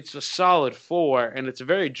In-N-Out, it's a solid 4, and it's a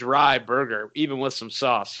very dry burger, even with some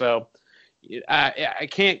sauce. So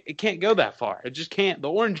it can't go that far. It just can't. The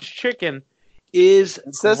orange chicken is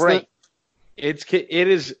great. It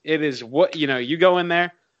is what, you go in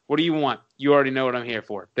there. What do you want? You already know what I'm here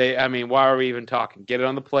for. Why are we even talking? Get it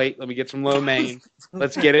on the plate. Let me get some lo mein.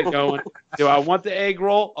 Let's get it going. Do I want the egg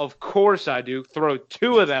roll? Of course I do. Throw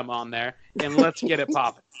 2 of them on there, and let's get it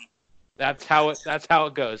popping. That's how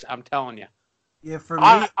it goes. I'm telling you. Yeah, for me,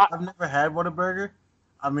 I've never had Whataburger.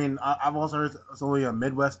 I've also heard it's only a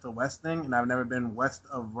Midwest to West thing, and I've never been west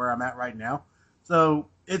of where I'm at right now. So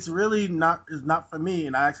it's really not for me.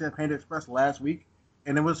 And I actually had Panda Express last week.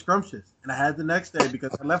 And it was scrumptious. And I had the next day because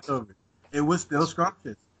I left over. It was still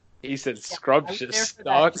scrumptious. He said scrumptious,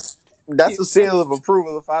 dog. That's a seal of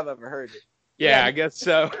approval if I've ever heard it. Yeah, I guess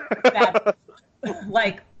so.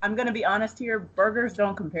 I'm going to be honest here. Burgers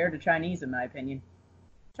don't compare to Chinese, in my opinion.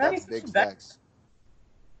 Chinese That's big is better. facts.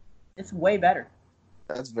 It's way better.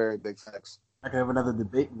 That's very big facts. I could have another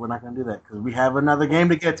debate. We're not going to do that because we have another game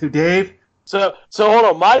to get to, Dave. So hold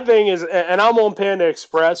on. My thing is, and I'm on Panda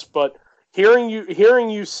Express, but hearing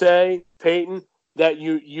you say, Peyton, that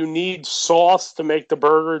you need sauce to make the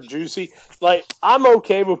burger juicy, like, I'm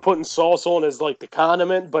okay with putting sauce on as like the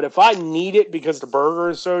condiment, but if I need it because the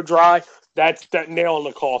burger is so dry, that's that nail in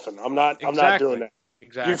the coffin. I'm not doing that.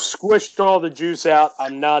 Exactly. You've squished all the juice out.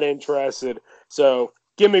 I'm not interested. So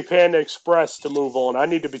give me Panda Express to move on. I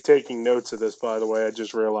need to be taking notes of this, by the way. I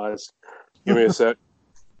just realized. Give me a sec.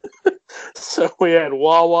 So we had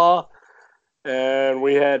Wawa. And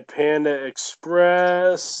we had Panda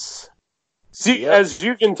Express. See, as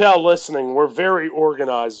you can tell listening, we're very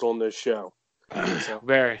organized on this show.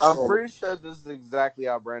 Very. I'm pretty sure this is exactly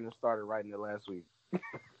how Brandon started writing it last week.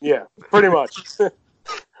 Yeah, pretty much. All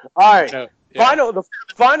right. The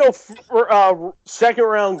final second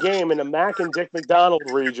round game in the Mac and Dick McDonald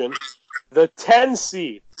region. The 10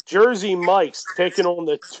 seed, Jersey Mike's, taking on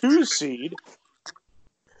the 2 seed,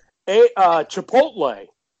 Chipotle.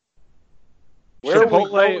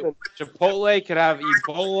 Chipotle could have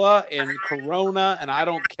Ebola and Corona, and I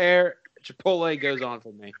don't care. Chipotle goes on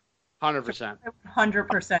for me. 100%.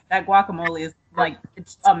 100%. That guacamole is,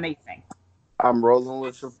 it's amazing. I'm rolling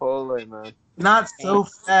with Chipotle, man. Not so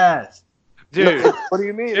fast. Dude. What do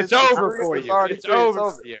you mean? It's over for you. It's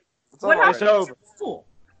over for you. It's over. Cool.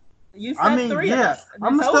 You said 3 of us.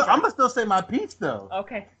 I'm gonna still say my piece, though.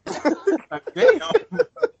 Okay. Damn.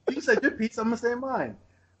 You said your piece, I'm gonna say mine.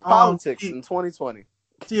 Politics in 2020.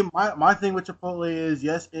 See, my thing with Chipotle is,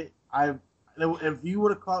 yes, if you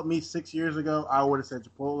would have caught me 6 years ago, I would have said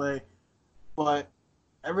Chipotle. But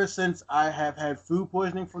ever since I have had food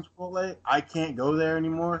poisoning from Chipotle, I can't go there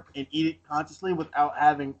anymore and eat it consciously without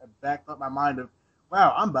having backed up my mind of,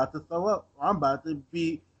 wow, I'm about to throw up. Or I'm about to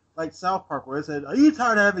be like South Park, where it said, are you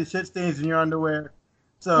tired of having shit stains in your underwear?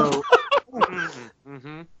 So,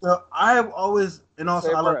 so I have always, and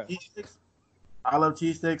also I love cheese sticks. I love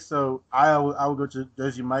cheese sticks, so I would go to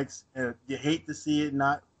Jersey Mike's. And you hate to see it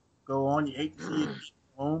not go on. You hate to see it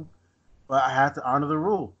home, but I have to honor the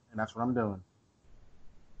rule, and that's what I'm doing.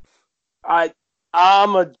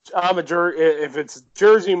 If it's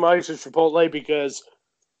Jersey Mike's or Chipotle, because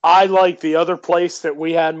I like the other place that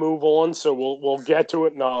we had move on, so we'll get to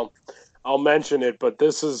it and I'll mention it. But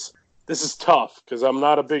this is tough because I'm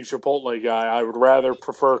not a big Chipotle guy. I would rather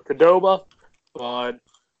prefer Qdoba, but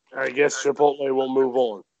I guess Chipotle will move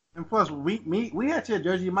on. And plus, we actually had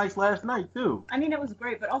Jersey Mike's last night too. I mean, it was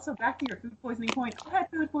great, but also back to your food poisoning point. I had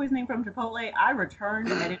food poisoning from Chipotle. I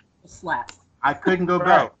returned and it slapped. I couldn't go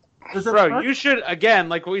back. Bro, you should, again,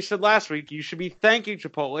 like we said last week, you should be thanking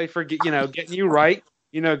Chipotle for getting you right,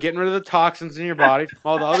 getting rid of the toxins in your body,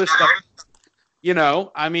 all the other stuff.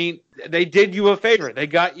 I mean, they did you a favor. They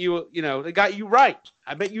got you, they got you right.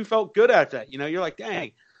 I bet you felt good at that. You're like,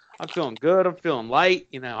 dang, I'm feeling good. I'm feeling light.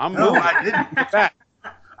 I'm moving. No, I didn't.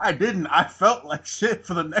 I didn't. I felt like shit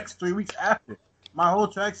for the next 3 weeks after. My whole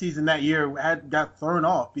track season that year got thrown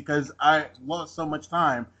off because I lost so much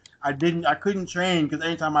time. I couldn't train because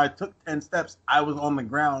anytime I took 10 steps, I was on the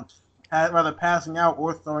ground, rather passing out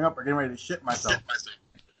or throwing up or getting ready to shit myself.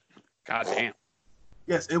 God damn.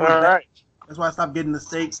 Yes, it was. All right. That's why I stopped getting the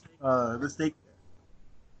steak. All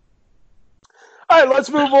right,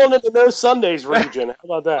 let's move on to the No Sundays region. How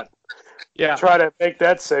about that? Yeah. try to make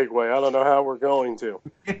that segue. I don't know how we're going to.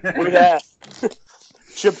 We have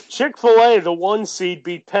Chick-fil-A, the 1 seed,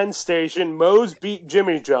 beat Penn Station. Moe's beat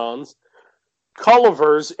Jimmy John's.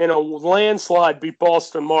 Culver's, in a landslide, beat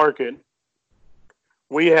Boston Market.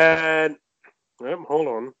 We had... hold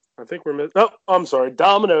on. I think we're missing... Oh, I'm sorry.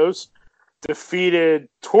 Domino's defeated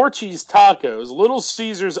Torchy's Tacos. Little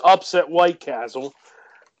Caesars upset White Castle.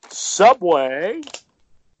 Subway...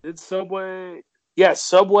 Did Subway... Yes,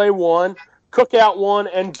 Subway won. Cookout won,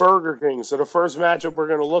 and Burger King. So the first matchup we're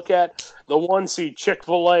going to look at, the 1 seed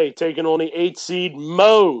Chick-fil-A taking on the 8 seed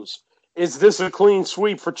Moe's. Is this a clean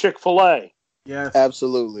sweep for Chick-fil-A? Yes.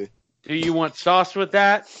 Absolutely. Do you want sauce with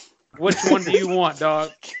that? Which one do you want,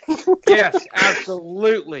 dog? Yes,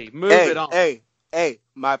 absolutely. Move it on. Hey,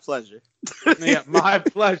 my pleasure. Yeah, my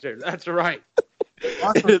pleasure. That's right.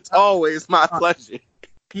 Also, It's always my pleasure.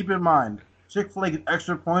 keep in mind, Chick-fil-A gets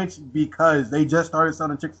extra points because they just started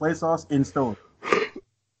selling Chick-fil-A sauce in store.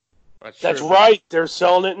 That's true. right. They're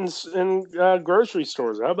selling it in grocery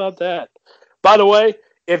stores. How about that? By the way,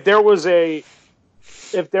 if there was a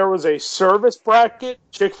service bracket,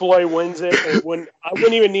 Chick-fil-A wins it. I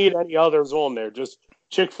wouldn't even need any others on there. Just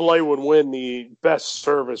Chick-fil-A would win the best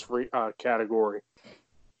service category.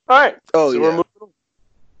 All right. Oh, so yeah. we're moving on.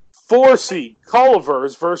 4 seed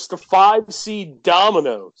Culver's versus the 5 seed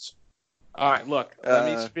Domino's. All right, look, let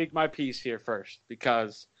me speak my piece here first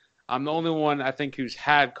because I'm the only one I think who's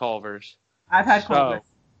had Culver's. I've had Culver's.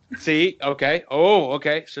 See, okay. Oh,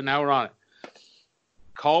 okay. So now we're on it.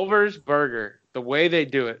 Culver's burger, the way they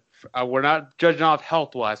do it, we're not judging off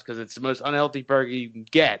health-wise because it's the most unhealthy burger you can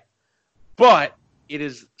get, but it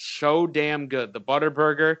is so damn good. The butter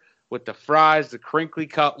burger with the fries, the crinkly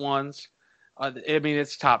cut ones,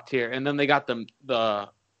 it's top tier. And then they got the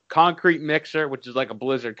concrete mixer, which is like a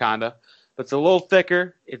Blizzard kind of. But it's a little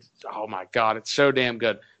thicker. Oh my God, it's so damn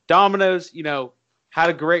good. Domino's, had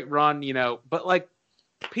a great run, but like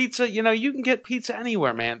pizza, you can get pizza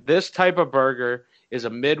anywhere, man. This type of burger is a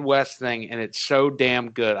Midwest thing, and it's so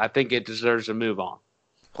damn good. I think it deserves a move on.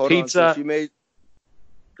 Hold on. Pizza.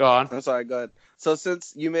 Go on. I'm sorry, go ahead. So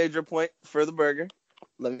since you made your point for the burger,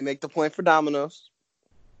 let me make the point for Domino's.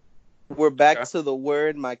 We're back to the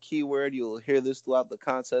word, my key word. You will hear this throughout the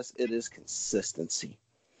contest. It is consistency.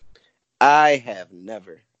 I have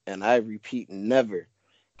never, and I repeat, never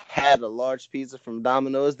had a large pizza from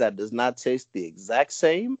Domino's that does not taste the exact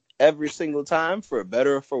same every single time, for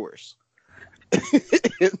better or for worse.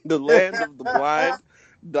 In the land of the blind,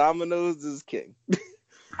 Domino's is king.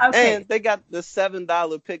 Okay. And they got the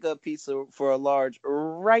 $7 pickup pizza for a large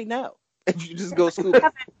right now. If you just go scoop it.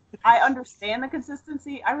 I understand the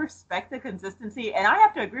consistency. I respect the consistency. And I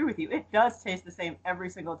have to agree with you. It does taste the same every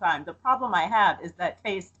single time. The problem I have is that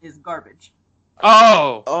taste is garbage.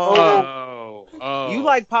 Oh. You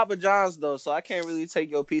like Papa John's, though, so I can't really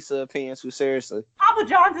take your pizza opinion too seriously. Papa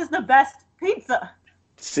John's is the best pizza.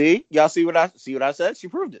 See? Y'all see what I said? She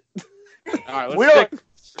proved it. All right, let's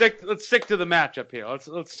stick to the matchup here.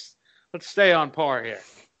 Let's stay on par here.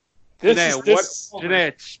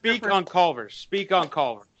 Janae, speak on Culver's. Speak on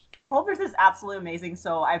Culver's. Culver's is absolutely amazing.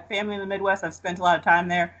 So I have family in the Midwest. I've spent a lot of time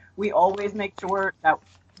there. We always make sure that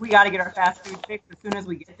we got to get our fast food fixed. As soon as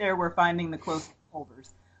we get there, we're finding the closest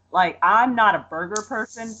Culver's. Like, I'm not a burger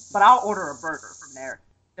person, but I'll order a burger from there.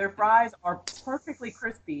 Their fries are perfectly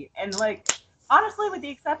crispy. And, like, honestly, with the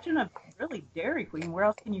exception of really Dairy Queen, where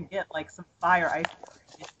else can you get, like, some fire ice cream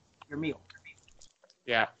in your meal?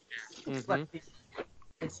 Yeah. Mm-hmm.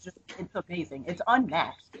 It's amazing. It's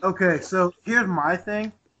unmatched. Okay, so here's my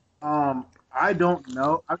thing. I don't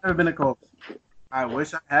know. I've never been to Culver's. I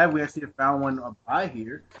wish I had. We actually found one by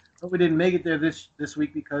here, but we didn't make it there this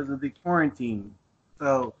week because of the quarantine.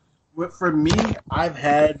 So for me, I've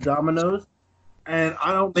had Domino's, and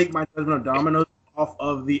I don't make my judgment of Domino's off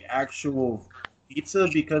of the actual pizza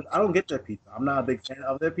because I don't get their pizza. I'm not a big fan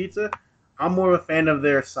of their pizza. I'm more of a fan of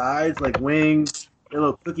their sides, like wings, their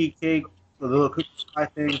little cookie cake, the little cookie pie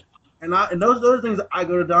thing, and those are things I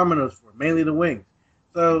go to Domino's for, mainly the wings.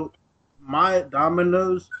 So my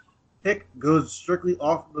Domino's pick goes strictly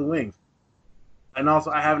off of the wings, and also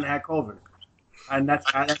I haven't had Culver's, and that's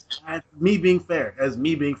me being fair. As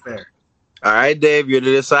me being fair. All right, Dave, you're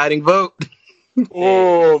the deciding vote.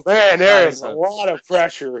 Oh man, there is a lot of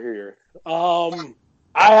pressure here. I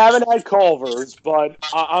haven't had Culver's, but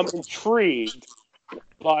I'm intrigued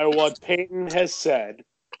by what Peyton has said.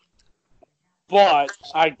 But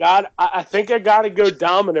I think I got to go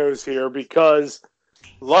Domino's here because,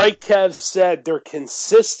 like Kev said, they're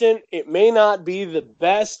consistent. It may not be the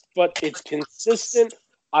best, but it's consistent.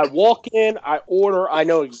 I walk in, I order, I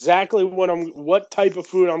know exactly what type of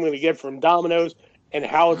food I'm going to get from Domino's, and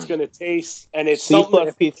how it's going to taste, and it's C something player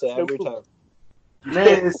that's pizza every time.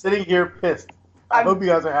 Janae is sitting here pissed. I hope you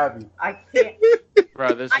guys are happy. I can't.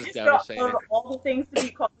 Bro, this I is just devastating. wrote all the things to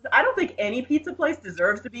beat Culver's. I don't think any pizza place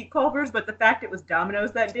deserves to beat Culver's, but the fact it was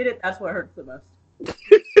Domino's that did it, that's what hurts the most.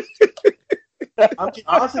 I mean,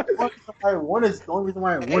 honestly, the only reason why I won is the only reason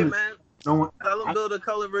why I Hey won. man, No one. tell them build a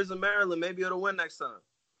Culver's in Maryland. Maybe it'll win next time.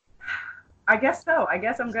 I guess so. I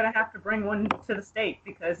guess I'm gonna have to bring one to the state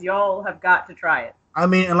because y'all have got to try it. I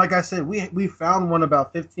mean, and like I said, we found one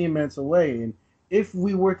about 15 minutes away, and if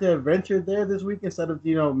we were to have ventured there this week instead of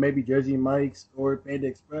maybe Jersey Mike's or Panda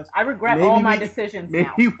Express, I regret maybe all my decisions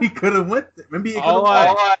now. Maybe we could have went. Maybe it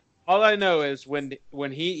All I know is when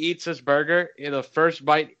he eats this burger, the first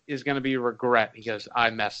bite is going to be regret. He goes, "I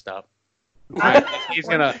messed up." He's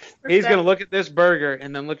gonna look at this burger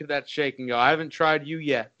and then look at that shake and go, "I haven't tried you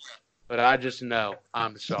yet, but I just know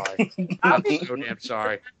I'm sorry. I'm so damn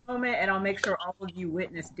sorry." Moment, and I'll make sure all of you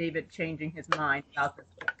witness David changing his mind about this.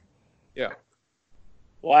 Yeah.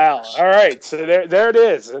 Wow. All right. So there it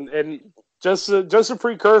is. And just a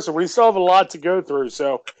precursor. We still have a lot to go through.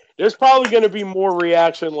 So there's probably going to be more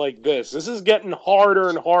reaction like this. This is getting harder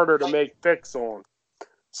and harder to make picks on.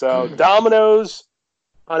 So Domino's,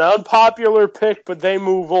 an unpopular pick, but they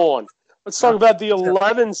move on. Let's talk about the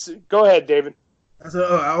 11. Go ahead, David.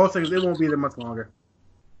 I was thinking it won't be there much longer.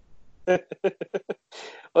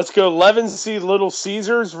 Let's go 11 seed Little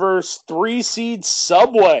Caesars versus 3 seed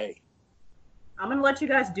Subway. I'm going to let you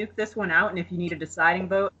guys duke this one out, and if you need a deciding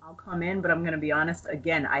vote, I'll come in, but I'm going to be honest.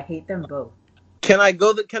 Again, I hate them both. Can I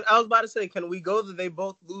go I was about to say, can we go that they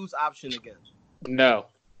both lose option again? No.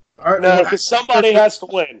 All right, No, because somebody has to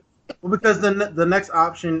win. Well, because the next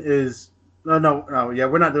option is no. Yeah,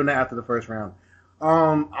 we're not doing that after the first round.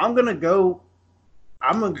 I'm gonna go.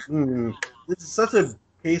 This is such a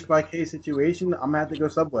case by case situation. I'm gonna have to go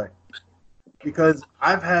Subway because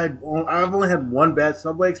I've only had one bad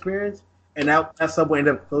Subway experience, and that Subway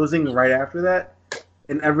ended up closing right after that.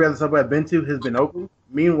 And every other Subway I've been to has been open.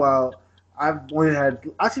 Meanwhile, I've had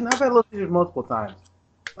Little Caesars multiple times.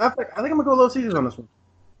 I think I'm gonna go Little Caesars on this one.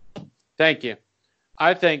 Thank you.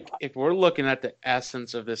 I think if we're looking at the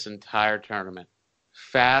essence of this entire tournament,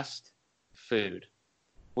 fast food,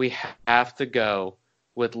 we have to go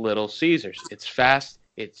with Little Caesars. It's fast,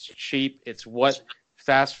 it's cheap, it's what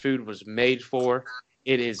fast food was made for.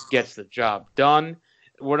 It gets the job done.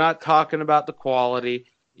 We're not talking about the quality.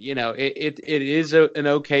 It is an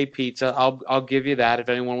okay pizza. I'll give you that if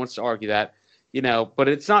anyone wants to argue that. But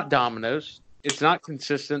it's not Domino's. It's not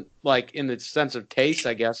consistent, like in the sense of taste,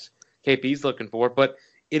 I guess KP's looking for. But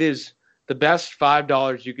it is the best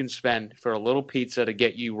 $5 you can spend for a little pizza to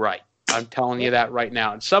get you right. I'm telling you that right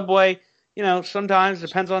now. And Subway, sometimes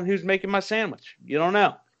depends on who's making my sandwich. You don't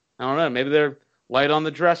know. I don't know. Maybe they're light on the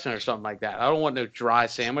dressing or something like that. I don't want no dry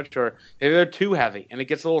sandwich, or maybe they're too heavy and it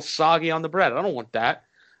gets a little soggy on the bread. I don't want that.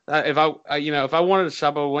 If I wanted a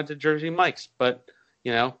sub, I went to Jersey Mike's, but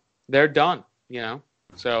they're done.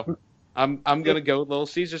 So I'm gonna go with Little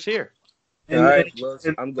Caesars here. All right,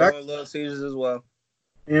 I'm going Little Caesars as well.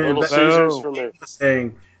 Little Caesars for me.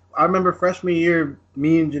 I remember freshman year,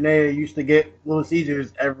 me and Janae used to get Little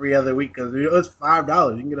Caesars every other week because it was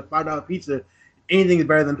 $5. You can get a $5 pizza. Anything is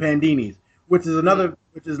better than Pandini's, which is another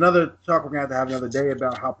talk we're gonna have to have another day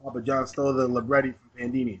about how Papa John stole the libretti from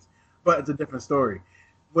Pandini's. But it's a different story.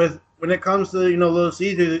 When it comes to Little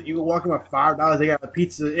Caesars, you can walk in with $5. They got a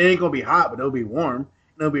pizza. It ain't gonna be hot, but it'll be warm and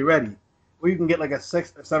it'll be ready. Or you can get like a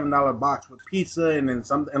 $6 or $7 box with pizza and then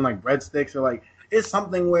something and like breadsticks, or like it's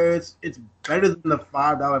something where it's better than the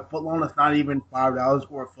 $5 footlong. It's not even $5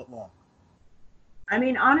 or a footlong. I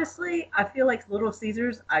mean, honestly, I feel like Little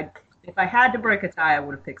Caesars. If I had to break a tie, I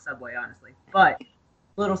would have picked Subway, honestly. But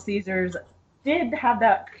Little Caesars did have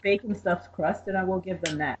that bacon stuffed crust, and I will give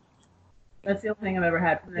them that. That's the only thing I've ever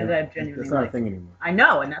had from them that I've genuinely It's not liked. a thing anymore. I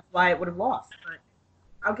know, and that's why it would have lost. But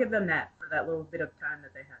I'll give them that for that little bit of time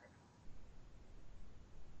that they had it.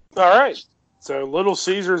 All right. So Little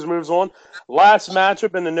Caesars moves on. Last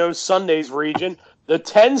matchup in the No Sundays region, the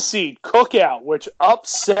 10 seed Cookout, which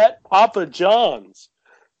upset Papa John's,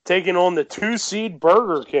 taking on the 2 seed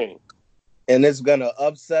Burger King. And it's going to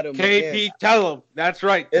upset him KP, again. tell him. That's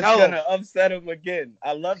right. It's going to upset him again.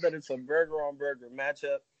 I love that it's a burger-on-burger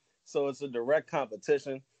matchup, so it's a direct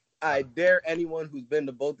competition. I dare anyone who's been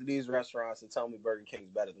to both of these restaurants to tell me Burger King's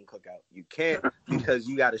better than Cookout. You can't, because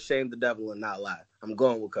you got to shame the devil and not lie. I'm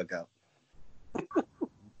going with Cookout.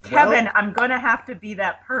 Kevin, I'm going to have to be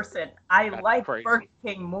that person. I like crazy. Burger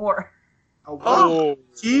King more. Oh,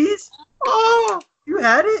 jeez. Oh, you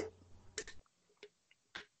had it?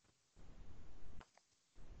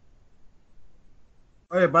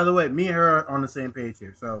 Oh yeah, by the way, me and her are on the same page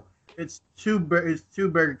here. So it's two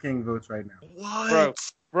Burger King votes right now. What?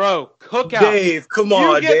 Bro, Cookout. Dave, come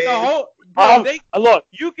on, you get Dave. The whole, bro, look,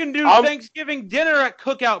 you can do Thanksgiving dinner at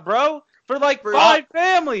Cookout, bro, for like 5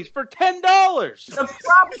 families for $10. The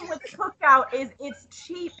problem with Cookout is it's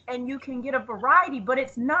cheap and you can get a variety, but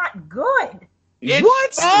it's not good.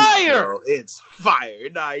 It's fire. No, it's fire.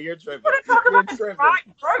 Nah, you're tripping. We're talking about tripping. fried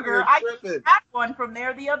burger. You're I tripping. had one from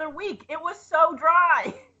there the other week. It was so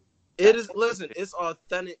dry. It is. Listen, it's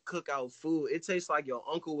authentic Cookout food. It tastes like your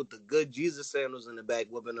uncle with the good Jesus sandals in the back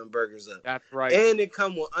whipping them burgers up. That's right. And it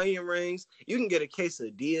come with onion rings. You can get a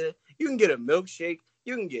quesadilla. You can get a milkshake.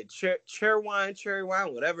 You can get cherry wine,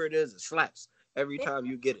 whatever it is. It slaps every time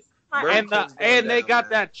you get it. And they got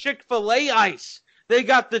that Chick-fil-A ice. They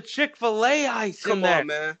got the Chick-fil-A ice in there. Come on,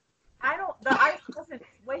 man. The ice doesn't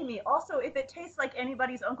sway me. Also, if it tastes like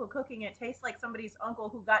anybody's uncle cooking, it tastes like somebody's uncle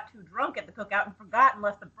who got too drunk at the cookout and forgot and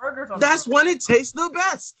left the burgers on. That's when it tastes the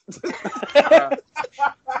best.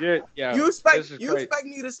 Yeah. You expect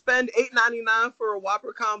me to spend $8.99 for a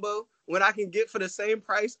Whopper combo when I can get for the same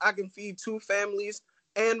price? I can feed 2 families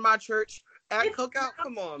and my church at Cookout.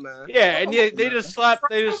 Come on, man. Yeah, and they just slap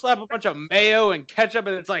a bunch of mayo and ketchup,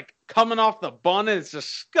 and it's like coming off the bun, and it's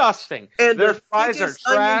disgusting. And their fries are trash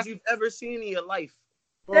onions you've ever seen in your life.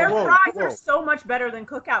 Their fries are so much better than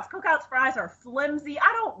Cookout's. Cookout's fries are flimsy.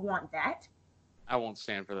 I don't want that. I won't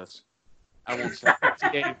stand for this. I won't stand for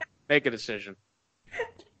this game. Make a decision.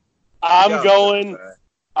 I'm going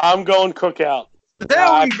Cookout.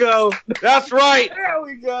 There we go. That's right. There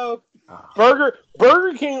we go.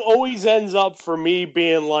 Burger King always ends up for me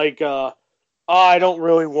being like, I don't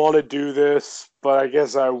really want to do this, but I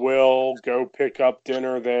guess I will go pick up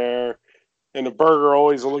dinner there. And the burger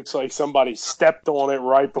always looks like somebody stepped on it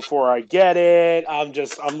right before I get it. I'm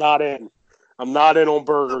not in. I'm not in on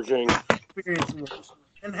Burger King.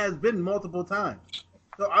 And has been multiple times.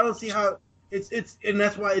 So I don't see how it's and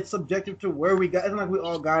that's why it's subjective to where we got. It's not like we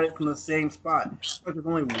all got it from the same spot. But there's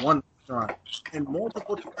only one restaurant. And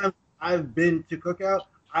multiple times I've been to Cookout,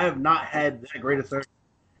 I have not had that great a service.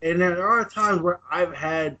 And there are times where I've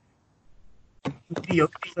had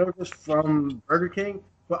mediocre service from Burger King,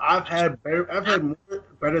 but I've had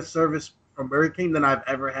better service from Burger King than I've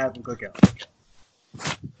ever had from Cookout.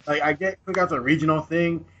 Like I get Cookout's a regional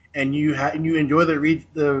thing, and you enjoy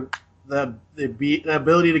the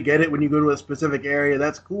ability to get it when you go to a specific area.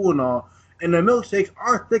 That's cool and all. And the milkshakes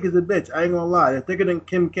are thick as a bitch. I ain't gonna lie, they're thicker than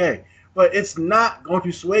Kim K. But it's not going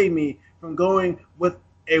to sway me from going with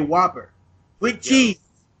a Whopper with cheese.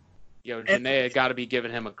 Yo, Janaea got to be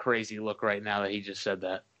giving him a crazy look right now that he just said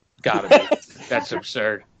that. Got to be. That's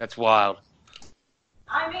absurd. That's wild.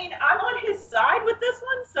 I mean, I'm on his side with this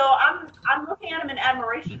one, so I'm looking at him in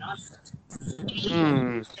admiration.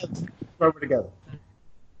 Over together.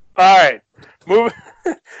 All right,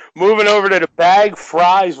 moving over to the bag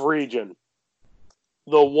fries region.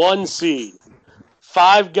 The 1 seed.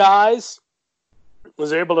 5 Guys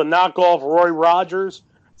was able to knock off Roy Rogers.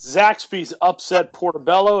 Zaxby's upset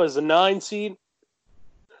Portobello as the 9 seed.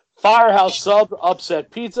 Firehouse Subs upset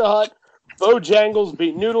Pizza Hut. Bojangles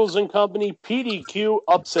beat Noodles & Company. PDQ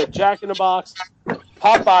upset Jack in the Box.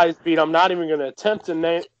 Popeyes beat, I'm not even going to attempt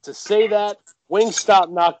to say that. Wingstop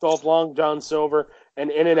knocked off Long John Silver. And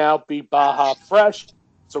In-N-Out beat Baja Fresh.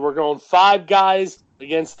 So we're going 5 Guys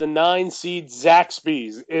against the 9 seed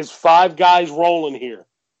Zaxby's. Is 5 Guys rolling here?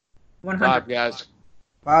 5 Guys.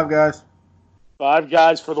 5 Guys. 5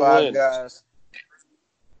 Guys for the win. 5 Guys.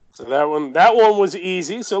 So that one was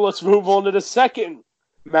easy. So let's move on to the second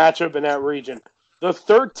matchup in that region. The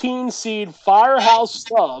 13 seed Firehouse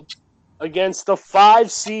Subs against the 5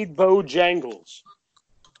 seed Bojangles.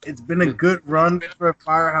 It's been a good run for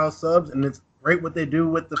Firehouse Subs, and it's great what they do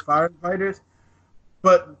with the firefighters.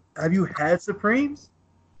 But have you had Supremes?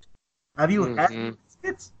 Have you had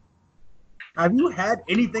biscuits? Have you had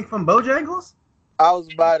anything from Bojangles? I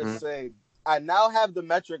was about to say, I now have the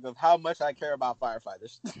metric of how much I care about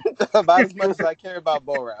firefighters. About as much as I care about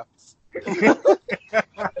bow rounds.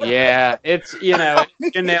 Yeah, it's, you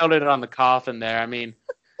nailed it on the coffin there. I mean,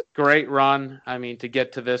 great run, to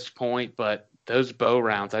get to this point, but those bow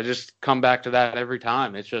rounds, I just come back to that every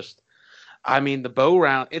time. It's just, the bow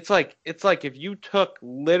round, it's like if you took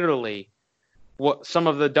literally what some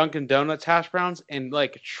of the Dunkin' Donuts hash browns and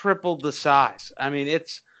tripled the size.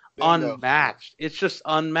 It's unmatched. It's just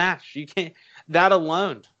unmatched. You can't, that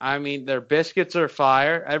alone. Their biscuits are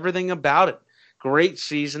fire. Everything about it. Great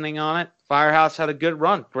seasoning on it. Firehouse had a good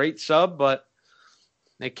run. Great sub, but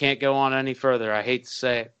they can't go on any further. I hate to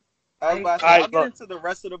say it. I'll get into the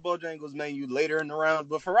rest of the Bojangles menu later in the round,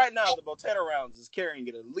 but for right now, the potato rounds is carrying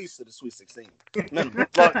it at least to the Sweet 16. Minimum.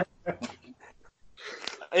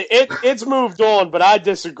 It's moved on, but I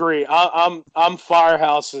disagree. I'm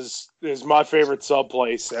Firehouse is my favorite sub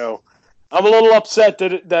place, so I'm a little upset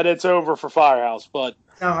that it's over for Firehouse, but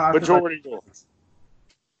majority rules.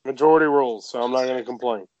 Majority rules, so I'm not going to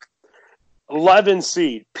complain. 11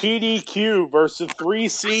 seed PDQ versus 3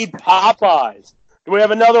 seed Popeyes. Do we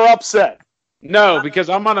have another upset? No, because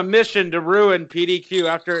I'm on a mission to ruin PDQ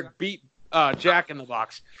after it beat Jack in the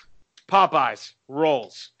Box. Popeyes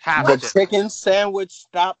rolls. The chicken sandwich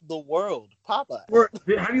stopped the world. Popeyes.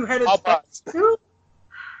 Have you had it spicy too?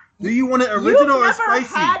 Do you want it original or spicy?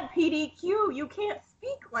 You've never had PDQ. You can't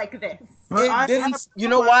speak like this. It didn't. You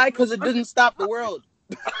know why? Because it didn't stop the world.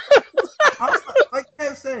 Like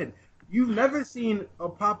Kev said, you've never seen a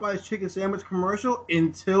Popeyes chicken sandwich commercial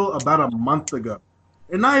until about a month ago.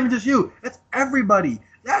 And not even just you. That's everybody.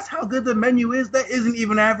 That's how good the menu is. That isn't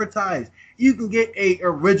even advertised. You can get a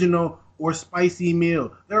original or spicy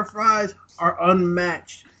meal. Their fries are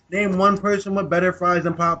unmatched. Name one person with better fries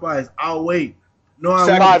than Popeyes. I'll wait. No,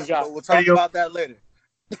 I won't. We'll talk about that later.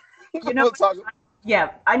 You know,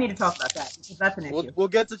 yeah, I need to talk about that because that's an issue. We'll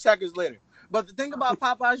get to checkers later. But the thing about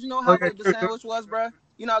Popeyes, you know how good the sandwich was, bruh?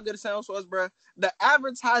 You know how good the sandwich was, bruh? The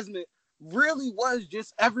advertisement really was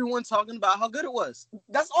just everyone talking about how good it was.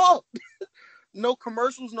 That's all. No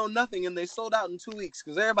commercials, no nothing, and they sold out in 2 weeks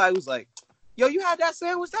because everybody was like, "Yo, you had that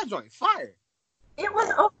sandwich? That joint fire!" It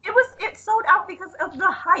sold out because of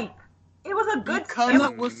the hype. It was a good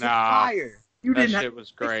sandwich. It was fire. That shit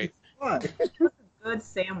was great. It was a good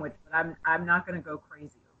sandwich, but I'm not gonna go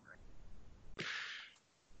crazy over it.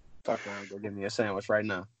 Fuck around, go give me a sandwich right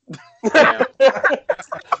now.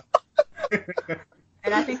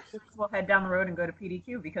 And I think we'll head down the road and go to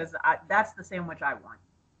PDQ because that's the sandwich I want.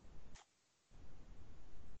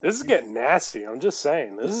 This is getting nasty. I'm just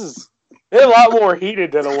saying. It's a lot more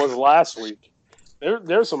heated than it was last week.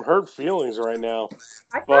 There's some hurt feelings right now.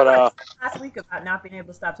 I felt like last week about not being able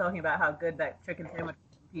to stop talking about how good that chicken sandwich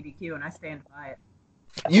was in PDQ, and I stand by it.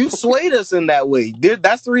 You swayed us in that way.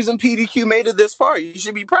 That's the reason PDQ made it this far. You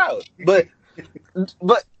should be proud. But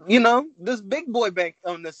you know, this big boy bank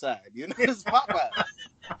on this side. You know, this Popeye.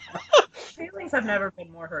 Feelings have never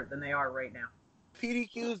been more hurt than they are right now.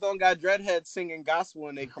 PDQs don't got dreadheads singing gospel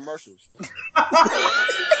in their commercials.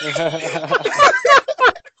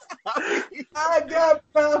 I got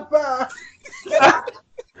Popeye.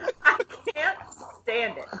 I can't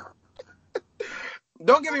stand it.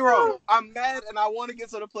 Don't get me wrong. I'm mad and I want to get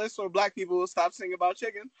to the place where black people will stop singing about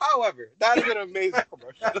chicken. However, that is an amazing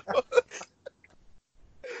commercial.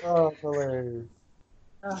 Oh, hilarious.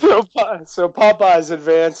 So Popeyes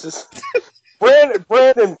advances.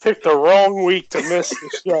 Brandon picked the wrong week to miss the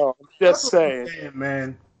show. I'm just saying.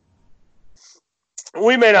 Man.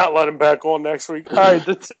 We may not let him back on next week. All right,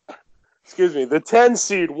 the 10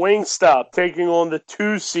 seed Wingstop taking on the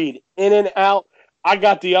 2 seed In-N-Out. I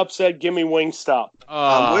got the upset. Give me Wingstop.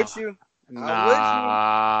 I'm with you.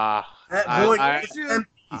 Nah.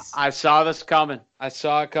 I saw this coming. I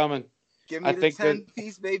saw it coming. Give me the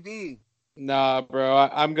 10-piece, baby. Nah, bro.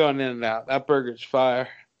 I'm going In-N-Out. That burger's fire.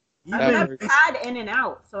 I've never had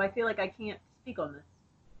In-N-Out, so I feel like I can't speak on this.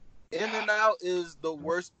 In-N-Out is the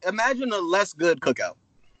worst. Imagine a less good cookout.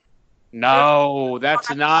 No,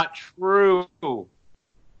 that's not true,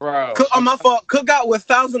 bro. My fault. Cookout with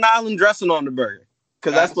Thousand Island dressing on the burger.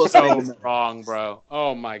 Because that's supposed to be wrong, bro.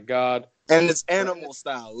 Oh, my God. And it's animal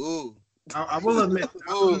style. Ooh. I will admit,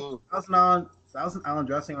 Thousand Island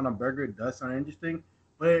dressing on a burger does sound interesting,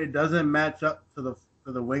 but it doesn't match up to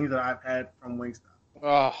the wings that I've had from Wingstop.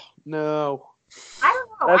 Oh, no. I don't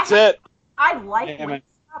know. That's it. I like Wingstop,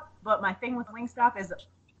 but my thing with Wingstop is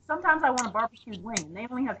sometimes I want a barbecued wing, and they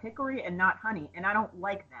only have hickory and not honey, and I don't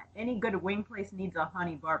like that. Any good wing place needs a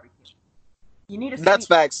honey barbecue. You need a That's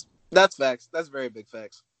facts. That's facts. That's very big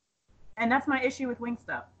facts. And that's my issue with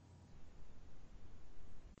Wingstop.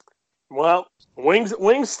 Well,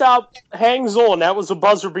 Wingstop hangs on. That was a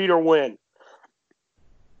buzzer beater win.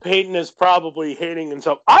 Peyton is probably hating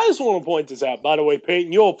himself. I just want to point this out. By the way,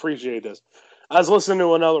 Peyton, you'll appreciate this. I was listening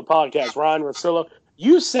to another podcast, Ryan Russillo.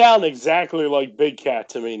 You sound exactly like Big Cat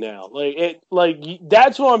to me now.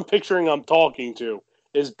 That's what I'm picturing. I'm talking to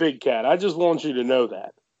is Big Cat. I just want you to know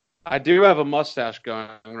that. I do have a mustache going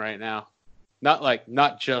right now.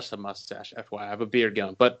 Not just a mustache, FYI. I have a beard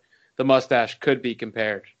going, but the mustache could be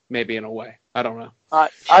compared, maybe in a way. I don't know.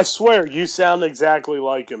 I swear, you sound exactly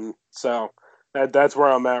like him. So that's where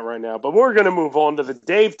I'm at right now. But we're going to move on to the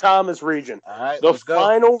Dave Thomas region, all right, the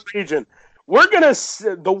final region.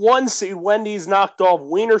 The 1 seed, Wendy's knocked off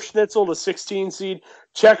Wiener Schnitzel, the 16 seed.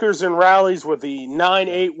 Checkers and Rallies with the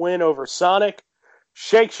 9-8 win over Sonic.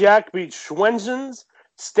 Shake Shack beat Schwenzen's.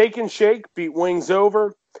 Steak and Shake beat Wings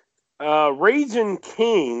Over. Raisin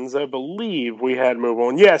Cane's, I believe we had move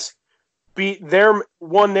on. Yes,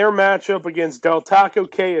 won their matchup against Del Taco.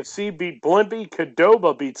 KFC beat Blimpie.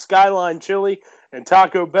 Qdoba beat Skyline Chili. And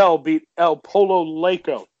Taco Bell beat El Polo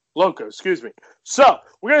Loco. So,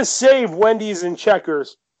 we're going to save Wendy's and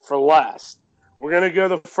Checkers for last. We're going to go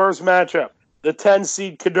the first matchup. The 10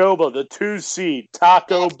 seed Qdoba, the 2 seed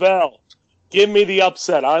Taco Bell. Give me the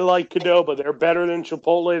upset. I like Qdoba. They're better than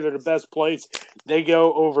Chipotle. They're the best place. They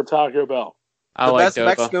go over Taco Bell. The best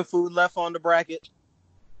Mexican food left on the bracket.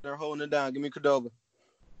 They're holding it down. Give me Qdoba.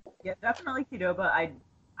 Yeah, definitely Qdoba.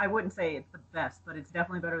 I wouldn't say it's the best, but it's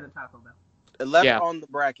definitely better than Taco Bell. It left on the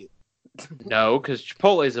bracket. No, because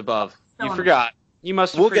Chipotle's above. You forgot. You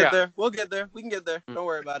must have forgot. We'll get there. We can get there. Don't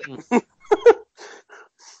worry about it.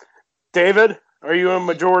 David, are you in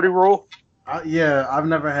majority rule? Yeah, I've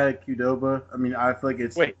never had Qdoba. I mean, I feel like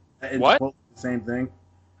it's what? The same thing.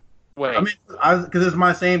 Wait. I mean, because it's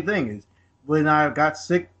my same thing. Is when I got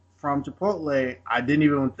sick from Chipotle, I didn't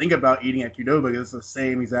even think about eating at Qdoba because it's the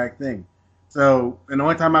same exact thing. So, and the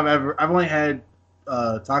only time I've only had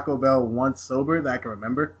Taco Bell once sober that I can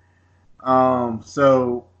remember.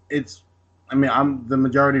 So I'm the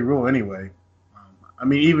majority rule anyway. I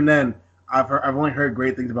mean, even then, I've only heard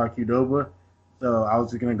great things about Qdoba, so I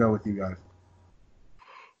was just gonna go with you guys.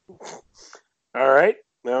 All right,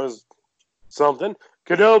 that was something.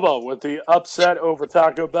 Qdoba with the upset over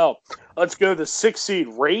Taco Bell. Let's go the 6 seed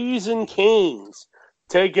Raisin Cane's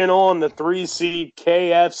taking on the 3 seed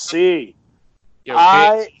KFC. Yo,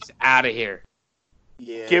 KFC's out of here.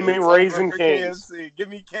 Yeah, give me Raisin Cane's. KFC. Give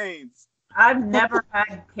me Cane's. I've never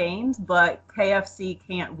had Cane's, but KFC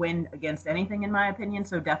can't win against anything in my opinion,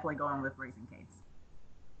 so definitely going with Raisin Cane's.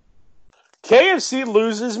 KFC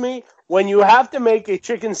loses me when you have to make a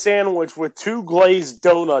chicken sandwich with 2 glazed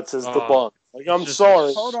donuts as the bun. Like, I'm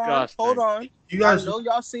sorry. Hold on. You guys, I know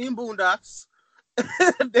y'all seen Boondocks.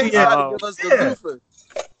 They try to give us the Luther.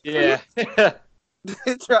 Yeah.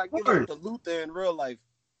 They try to give us the Luther in real life.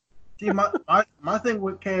 See, my thing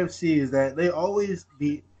with KFC is that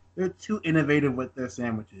they're too innovative with their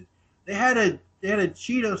sandwiches. They had a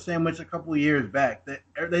Cheeto sandwich a couple of years back that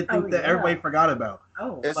they think that everybody forgot about.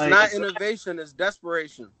 It's not innovation, it's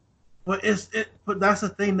desperation. But but that's the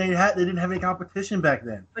thing, they didn't have any competition back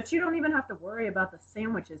then. But you don't even have to worry about the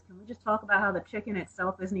sandwiches. Can we just talk about how the chicken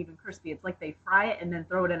itself isn't even crispy? It's like they fry it and then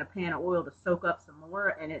throw it in a pan of oil to soak up some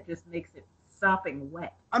more, and it just makes it sopping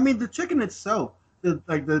wet. I mean, the chicken itself,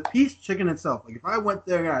 the piece chicken itself. Like if I went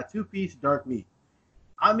there and got a 2-piece dark meat,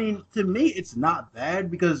 I mean, to me, it's not bad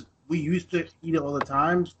because we used to eat it all the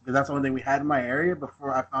time because that's the only thing we had in my area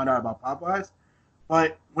before I found out about Popeyes.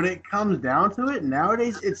 But when it comes down to it,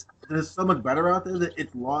 nowadays there's so much better out there that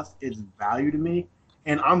it's lost its value to me.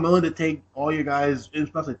 And I'm willing to take all you guys,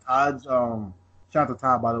 especially Todd's, shout out to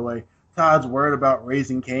Todd, by the way, Todd's word about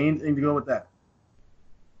Raising Cane's, and to go with that.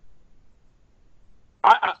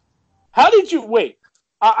 How did you wait?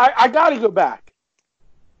 I got to go back.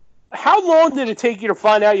 How long did it take you to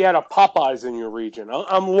find out you had a Popeyes in your region?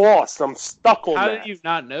 I'm lost. I'm stuck on that. How did you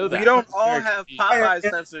not know that? We don't all have Popeye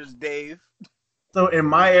sensors, Dave. So in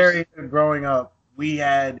my area growing up, we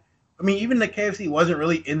had, I mean, even the KFC wasn't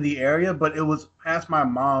really in the area, but it was past my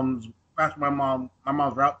mom's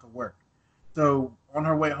route to work. So on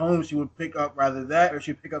her way home, she would pick up rather that, or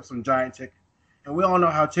she'd pick up some Giant chicken. And we all know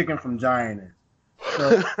how chicken from Giant is.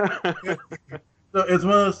 So, so it's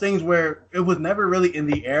one of those things where it was never really in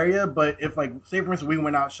the area, but if, like, say for instance, we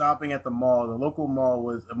went out shopping at the mall, the local mall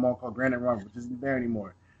was a mall called Granite Run, which isn't there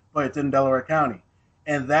anymore, but it's in Delaware County.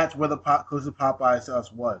 And that's where the closest Popeyes to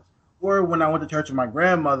us was. Or when I went to church with my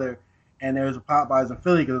grandmother, and there was a Popeyes in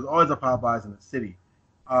Philly, because there's always a Popeyes in the city.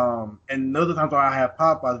 And those are times where I have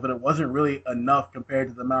Popeyes, but it wasn't really enough compared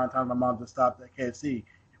to the amount of times my mom just stopped at KFC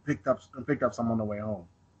and picked up some on the way home.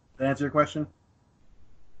 Does that answer your question?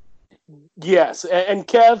 Yes. And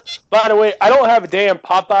Kev, by the way, I don't have a damn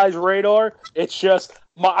Popeyes radar. It's just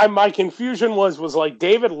my confusion was like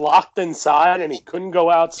David locked inside and he couldn't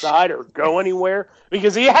go outside or go anywhere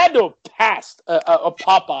because he had to have passed a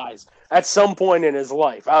Popeyes at some point in his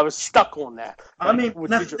life. I was stuck on that. I mean,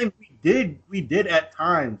 that's the thing we did at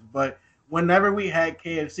times, but whenever we had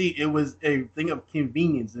KFC, it was a thing of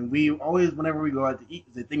convenience, and we always, whenever we go out to eat,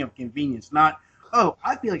 it's a thing of convenience, not, oh,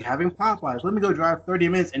 I feel like having Popeyes. Let me go drive 30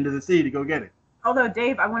 minutes into the city to go get it. Although,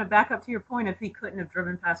 Dave, I want to back up to your point. If he couldn't have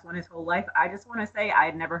driven past one his whole life, I just want to say I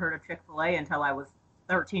had never heard of Chick-fil-A until I was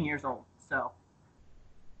 13 years old. So,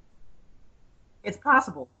 It's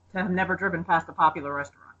possible to have never driven past a popular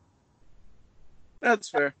restaurant. That's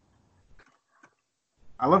fair.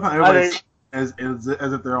 I love how everybody as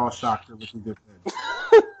if they're all shocked at what you just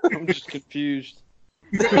said. I'm just confused.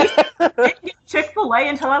 I didn't get Chick-fil-A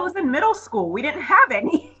until I was in middle school. We didn't have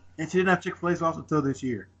any. And she didn't have Chick-fil-A sauce until this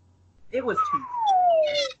year. It was cheap.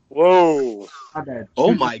 Whoa. My bad.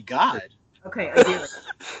 Oh my God. Okay, I get it.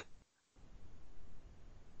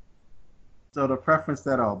 So the preference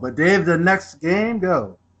that all. But Dave, the next game,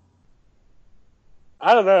 go.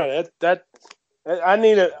 I don't know. I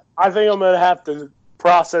need it. I think I'm gonna have to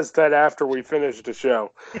process that after we finish the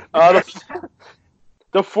show.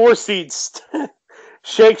 The 4 seeds,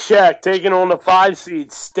 Shake Shack taking on the 5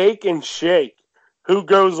 seeds, Steak and Shake. Who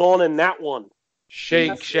goes on in that one?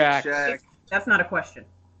 Shake Shack. That's not a question.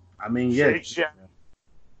 I mean, yeah. Shake Shack.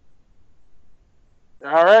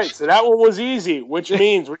 All right, so that one was easy, which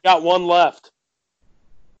means we got one left.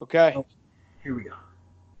 Okay. Oh, here we go.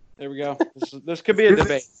 There we go. This could be a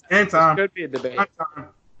debate. And time. This could be a debate.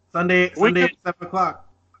 Sunday at 7 o'clock.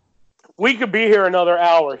 We could be here another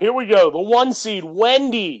hour. Here we go. The 1 seed,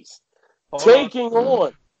 Wendy's, taking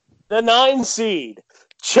on the 9 seed,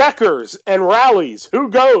 Checkers and Rallies. Who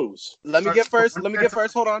goes? Let me get first.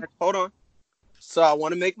 Hold on. So I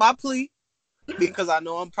want to make my plea because I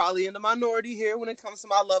know I'm probably in the minority here when it comes to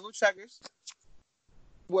my love of Checkers.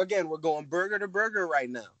 Well, again, we're going burger to burger right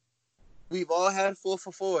now. We've all had 4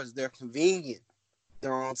 for 4s. They're convenient.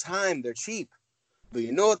 They're on time. They're cheap. But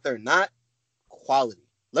you know what they're not? Quality.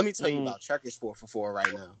 Let me tell you about Checkers 4 for 4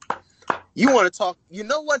 right now. You want to talk? You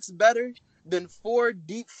know what's better than 4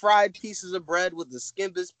 deep fried pieces of bread with the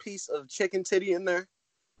skimpest piece of chicken titty in there?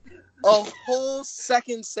 A whole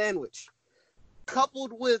second sandwich,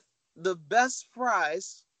 coupled with the best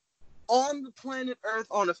fries on the planet Earth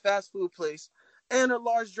on a fast food place, and a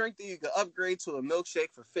large drink that you can upgrade to a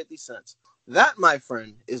milkshake for 50 cents. That, my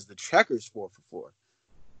friend, is the Checkers 4 for 4.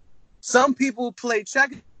 Some people play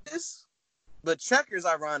checkers, but Checkers,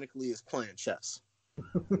 ironically, is playing chess.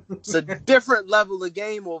 It's a different level of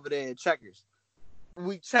game over there at Checkers.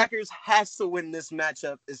 Checkers has to win this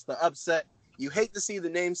matchup. It's the upset. You hate to see the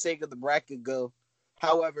namesake of the bracket go.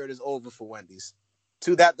 However, it is over for Wendy's.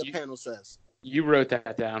 To that, the panel says. You wrote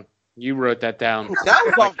that down. That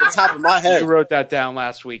was off the top of my head. You wrote that down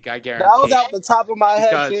last week, I guarantee. That was off the top of my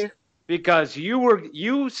head, because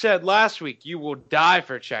you said last week you will die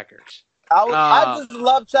for Checkers. I just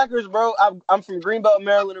love Checkers, bro. I'm from Greenbelt,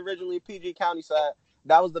 Maryland, originally, PG County side.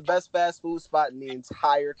 That was the best fast food spot in the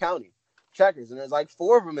entire county. Checkers, and there's like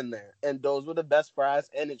 4 of them in there, and those were the best fries,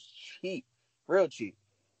 and it's cheap, real cheap.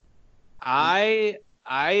 I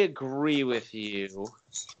agree with you.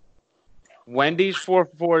 Wendy's 4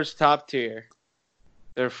 for 4 is top tier.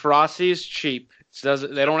 Their Frosty is cheap.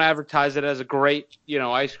 They don't advertise it as a great,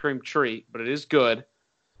 ice cream treat, but it is good.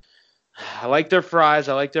 I like their fries.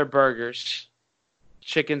 I like their burgers.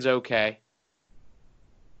 Chicken's okay.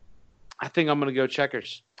 I think I'm going to go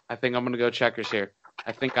Checkers. Here.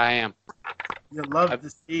 I think I am. You love to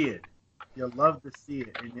see it.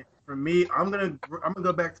 And for me, I'm gonna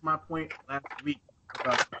go back to my point last week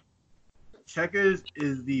about Checkers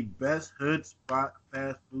is the best hood spot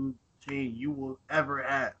fast food chain you will ever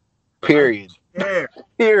have. Period.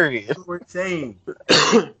 Period. That's what we're saying.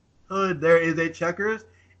 Hood, there is a Checkers,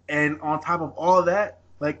 and on top of all that,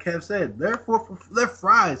 like Kev said, their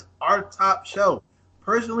fries are top shelf.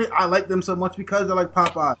 Personally, I like them so much because they're like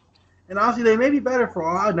Popeyes. And honestly, they may be better for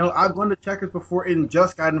all I know. I've gone to Checkers before and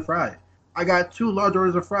just gotten fries. I got 2 large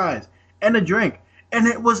orders of fries and a drink, and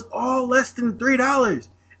it was all less than $3.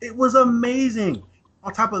 It was amazing.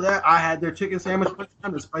 On top of that, I had their chicken sandwich,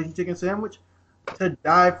 the spicy chicken sandwich, to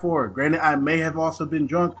die for. Granted, I may have also been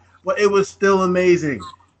drunk, but it was still amazing.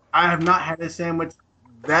 I have not had a sandwich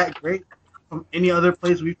that great from any other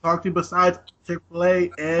place we've talked to besides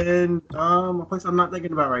Chick-fil-A and a place I'm not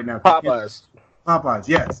thinking about right now. Popeyes,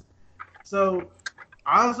 yes. So,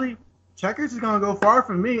 honestly, Checkers is going to go far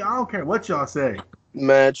for me. I don't care what y'all say.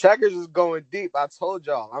 Man, Checkers is going deep. I told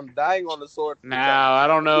y'all. I'm dying on the sword. Now, I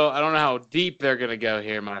don't know how deep they're going to go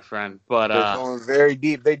here, my friend. But they're going very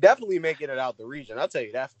deep. They definitely making it out the region. I'll tell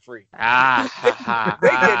you that for free. They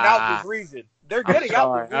getting out this region. They're getting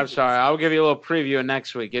out the region. I'm sorry. I'll give you a little preview of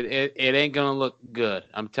next week. It ain't going to look good.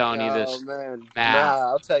 I'm telling you this. Oh, man.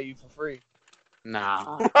 Nah, I'll tell you for free.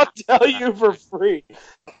 Nah. I'll tell you for free.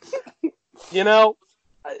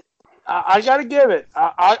 I got to give it.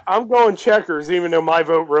 I'm going Checkers, even though my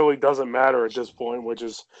vote really doesn't matter at this point, which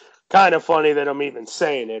is kind of funny that I'm even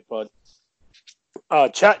saying it. But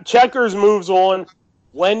Checkers moves on.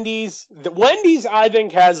 Wendy's, I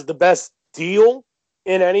think, has the best deal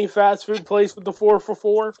in any fast food place with the 4 for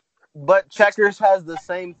 4. But Checkers has the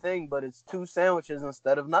same thing, but it's 2 sandwiches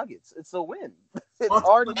instead of nuggets. It's a win. It's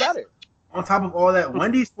already better. On top of all that,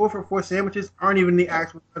 Wendy's 4 for $4 sandwiches aren't even the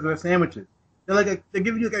actual regular sandwiches. They're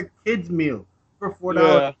giving you like a kid's meal for $4.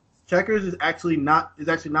 Yeah. Checkers is actually not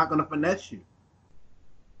going to finesse you.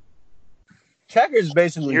 Checkers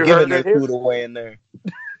basically giving their food away in there.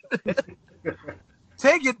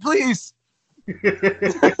 Take it, please.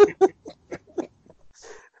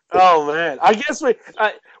 Oh man, I guess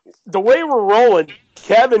the way we're rolling,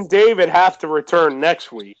 Kev and David have to return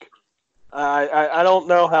next week. I don't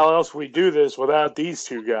know how else we do this without these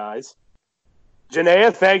two guys.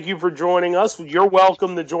 Janaea, thank you for joining us. You're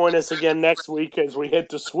welcome to join us again next week as we hit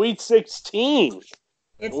the Sweet 16.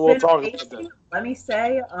 We'll talk about that. Let me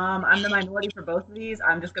say, I'm the minority for both of these.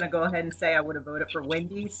 I'm just going to go ahead and say I would have voted for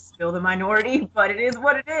Wendy's, still the minority, but it is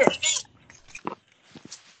what it is.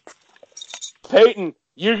 Peyton,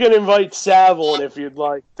 you can invite Savile if you'd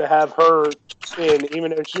like to have her in,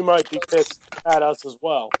 even though she might be pissed at us as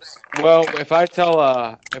well. Well, if I tell,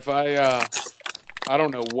 I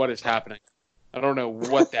don't know what is happening. I don't know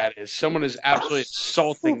what that is. Someone is absolutely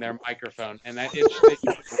assaulting their microphone, and that is.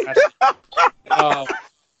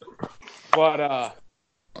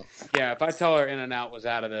 Yeah, if I tell her In-N-Out was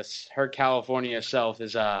out of this, her California self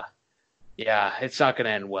is it's not going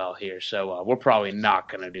to end well here. So we're probably not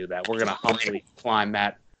going to do that. We're going to humbly climb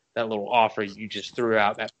that little offer you just threw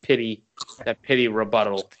out, that pity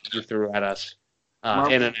rebuttal you threw at us.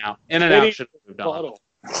 In-N-Out should have moved on.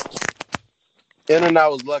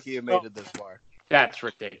 In-N-Out was lucky it made it this far. That's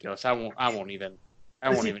ridiculous. I won't even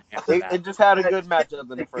answer that. It just had a good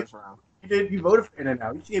matchup in the first round. You voted for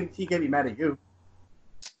In-N-Out. She can't be mad at you.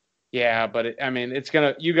 Yeah, but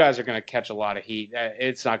you guys are gonna catch a lot of heat.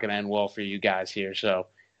 It's not gonna end well for you guys here. So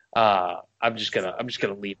I'm just gonna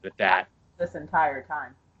leave it at that. This entire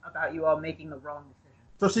time about you all making the wrong decision.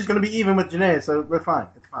 So she's gonna be even with Janaea. So we're fine.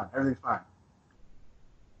 It's fine. Everything's fine.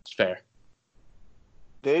 It's fair.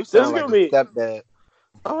 Dave sounds like a stepdad.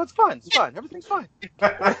 Oh, it's fine. It's fine. Everything's fine.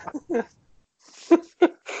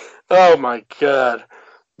 Oh my God.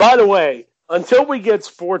 By the way, until we get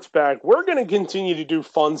sports back, we're going to continue to do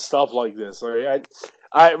fun stuff like this. Ryan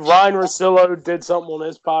Russillo did something on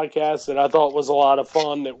his podcast that I thought was a lot of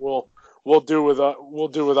fun that we'll do with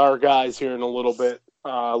our guys here in a little bit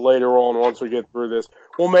later on once we get through this.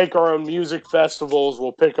 We'll make our own music festivals.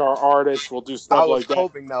 We'll pick our artists. We'll do stuff like that. I was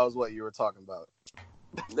hoping that was what you were talking about.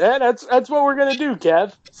 Yeah, that's what we're going to do,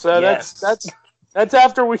 Kev. So yes. That's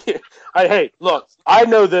after we. Hey, look, I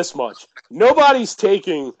know this much. Nobody's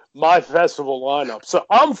taking my festival lineup, so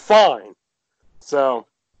I'm fine. So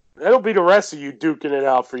it'll be the rest of you duking it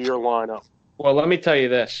out for your lineup. Well, let me tell you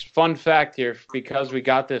this. Fun fact here, because we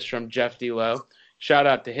got this from Jeff D'Lo. Shout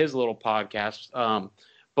out to his little podcast.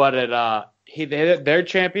 But their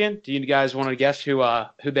champion. Do you guys want to guess who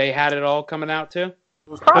they had it all coming out to?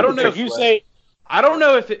 I don't know if you say. I don't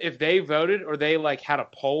know if they voted or they had a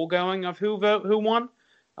poll going of who won.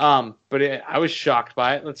 But I was shocked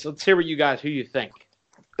by it. Let's hear what who you think.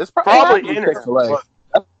 It's probably Chick-fil-A.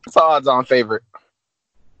 That's the odds-on favorite.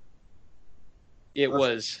 It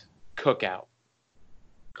was Cookout.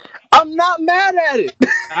 I'm not mad at it.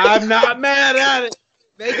 I'm not mad at it.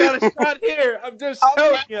 They got a shot here. I'm just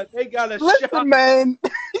telling you, they got a shot. Listen, man,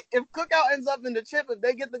 if Cookout ends up in the chip, if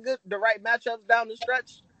they get the right matchups down the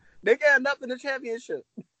stretch, they get enough in the championship.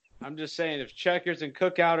 I'm just saying, if Checkers and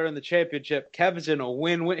Cookout are in the championship, Kevin's in a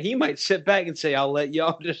win-win. He might sit back and say, "I'll let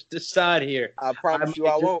y'all just decide here." I promise you,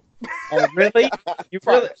 I won't. Oh, really? You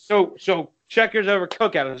really? So Checkers over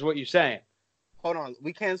Cookout is what you're saying? Hold on,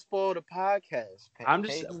 we can't spoil the podcast. I'm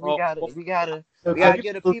just we gotta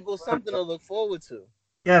get the people something to look forward to.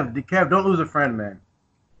 Kev, don't lose a friend, man.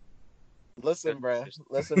 Listen, bro.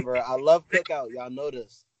 I love Cookout. Y'all know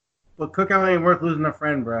this. But Cookout ain't worth losing a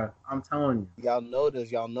friend, bro. I'm telling you. Y'all know this.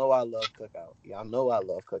 Y'all know I love Cookout.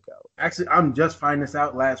 Actually, I'm just finding this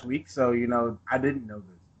out last week, so, I didn't know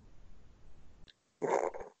this.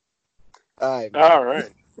 All right.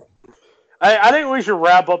 I think we should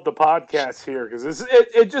wrap up the podcast here because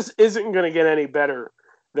it just isn't going to get any better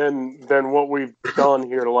than what we've done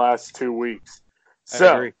here the last 2 weeks.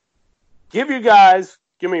 So, give me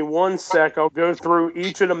 1 sec. I'll go through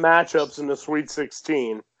each of the matchups in the Sweet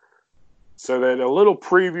 16. So that a little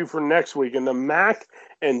preview for next week. In the Mac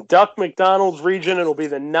and Duck McDonald's region, it'll be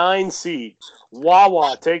the 9 seed.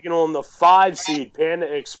 Wawa taking on the 5 seed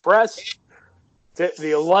Panda Express.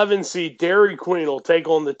 The 11 seed Dairy Queen will take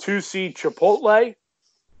on the 2 seed Chipotle.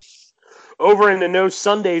 Over in the No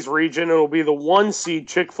Sundays region, it'll be the 1 seed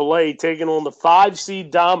Chick-fil-A taking on the 5 seed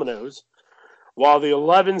Domino's. While the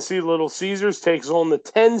 11 seed Little Caesars takes on the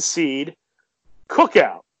 10 seed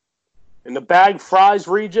Cookout. In the bag fries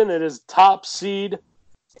region, it is top seed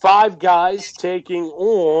Five Guys taking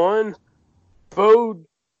on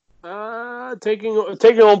taking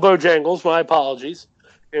on Bojangles, my apologies,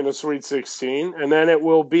 in the Sweet 16. And then it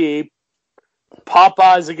will be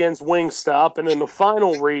Popeyes against Wingstop. And in the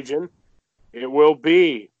final region, it will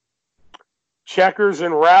be Checkers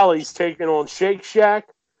and Rallies taking on Shake Shack,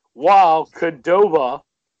 while Qdoba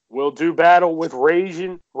will do battle with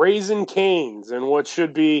Raising Cane's in what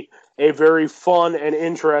should be a very fun and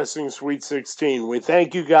interesting Sweet 16. We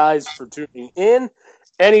thank you guys for tuning in.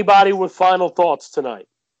 Anybody with final thoughts tonight?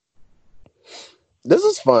 This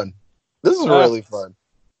is fun. This is really fun.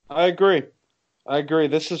 I agree.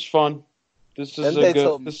 This is fun. This is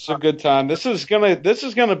a good time. This is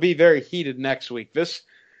gonna be very heated next week. This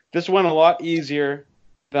went a lot easier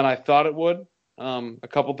than I thought it would. A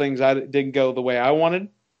couple things didn't go the way I wanted,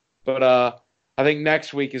 but I think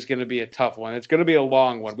next week is going to be a tough one. It's going to be a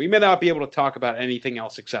long one. We may not be able to talk about anything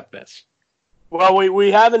else except this. Well,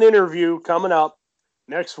 we have an interview coming up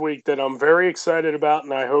next week that I'm very excited about,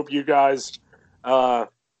 and I hope you guys,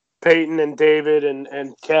 Peyton and David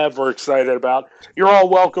and Kev, are excited about. You're all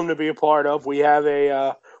welcome to be a part of. We have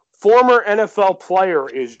a former NFL player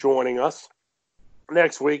is joining us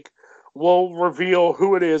next week. We'll reveal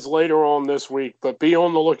who it is later on this week, but be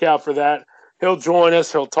on the lookout for that. He'll join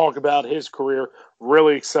us. He'll talk about his career.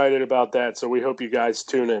 Really excited about that, so we hope you guys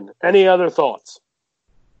tune in. Any other thoughts?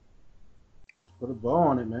 Put a bow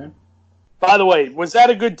on it, man. By the way, was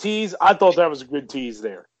that a good tease? I thought that was a good tease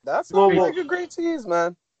there. That sounds like a great tease,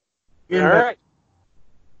 man. All right.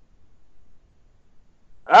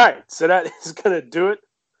 All right, so that is going to do it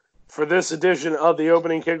for this edition of the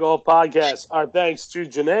Opening Kickoff Podcast. Our thanks to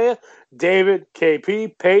Janaea, David,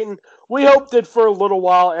 KP, Peyton. We hope that for a little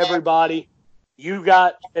while, everybody, you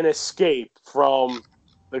got an escape from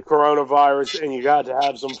the coronavirus and you got to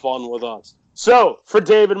have some fun with us. So, for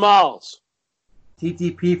David Miles.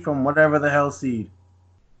 TTP from whatever the hell seed.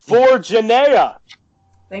 For Janaea.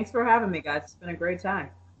 Thanks for having me, guys. It's been a great time.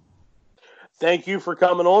 Thank you for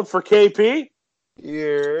coming on. For KP.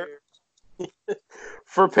 Yeah.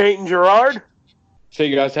 For Peyton Gerard. So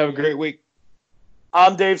you guys have a great week.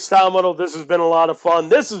 I'm Dave Steinmuddle. This has been a lot of fun.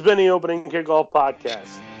 This has been the Opening Kickoff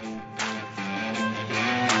Podcast.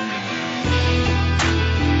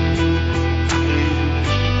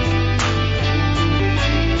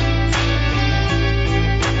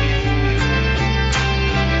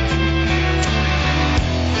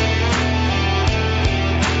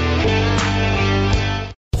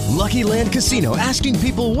 Lucky Land Casino, asking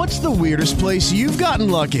people, what's the weirdest place you've gotten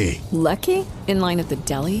lucky? Lucky? In line at the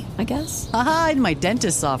deli, I guess? Aha, in my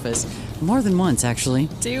dentist's office. More than once, actually.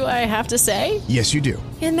 Do I have to say? Yes, you do.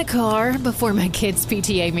 In the car before my kids'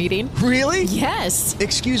 PTA meeting. Really? Yes.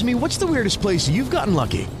 Excuse me, what's the weirdest place you've gotten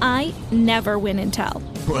lucky? I never win and tell.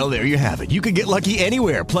 Well, there you have it. You can get lucky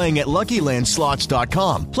anywhere, playing at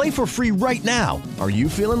LuckyLandSlots.com. Play for free right now. Are you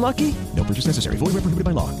feeling lucky? No purchase necessary. Void where prohibited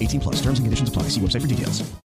by law. 18+. Terms and conditions apply. See website for details.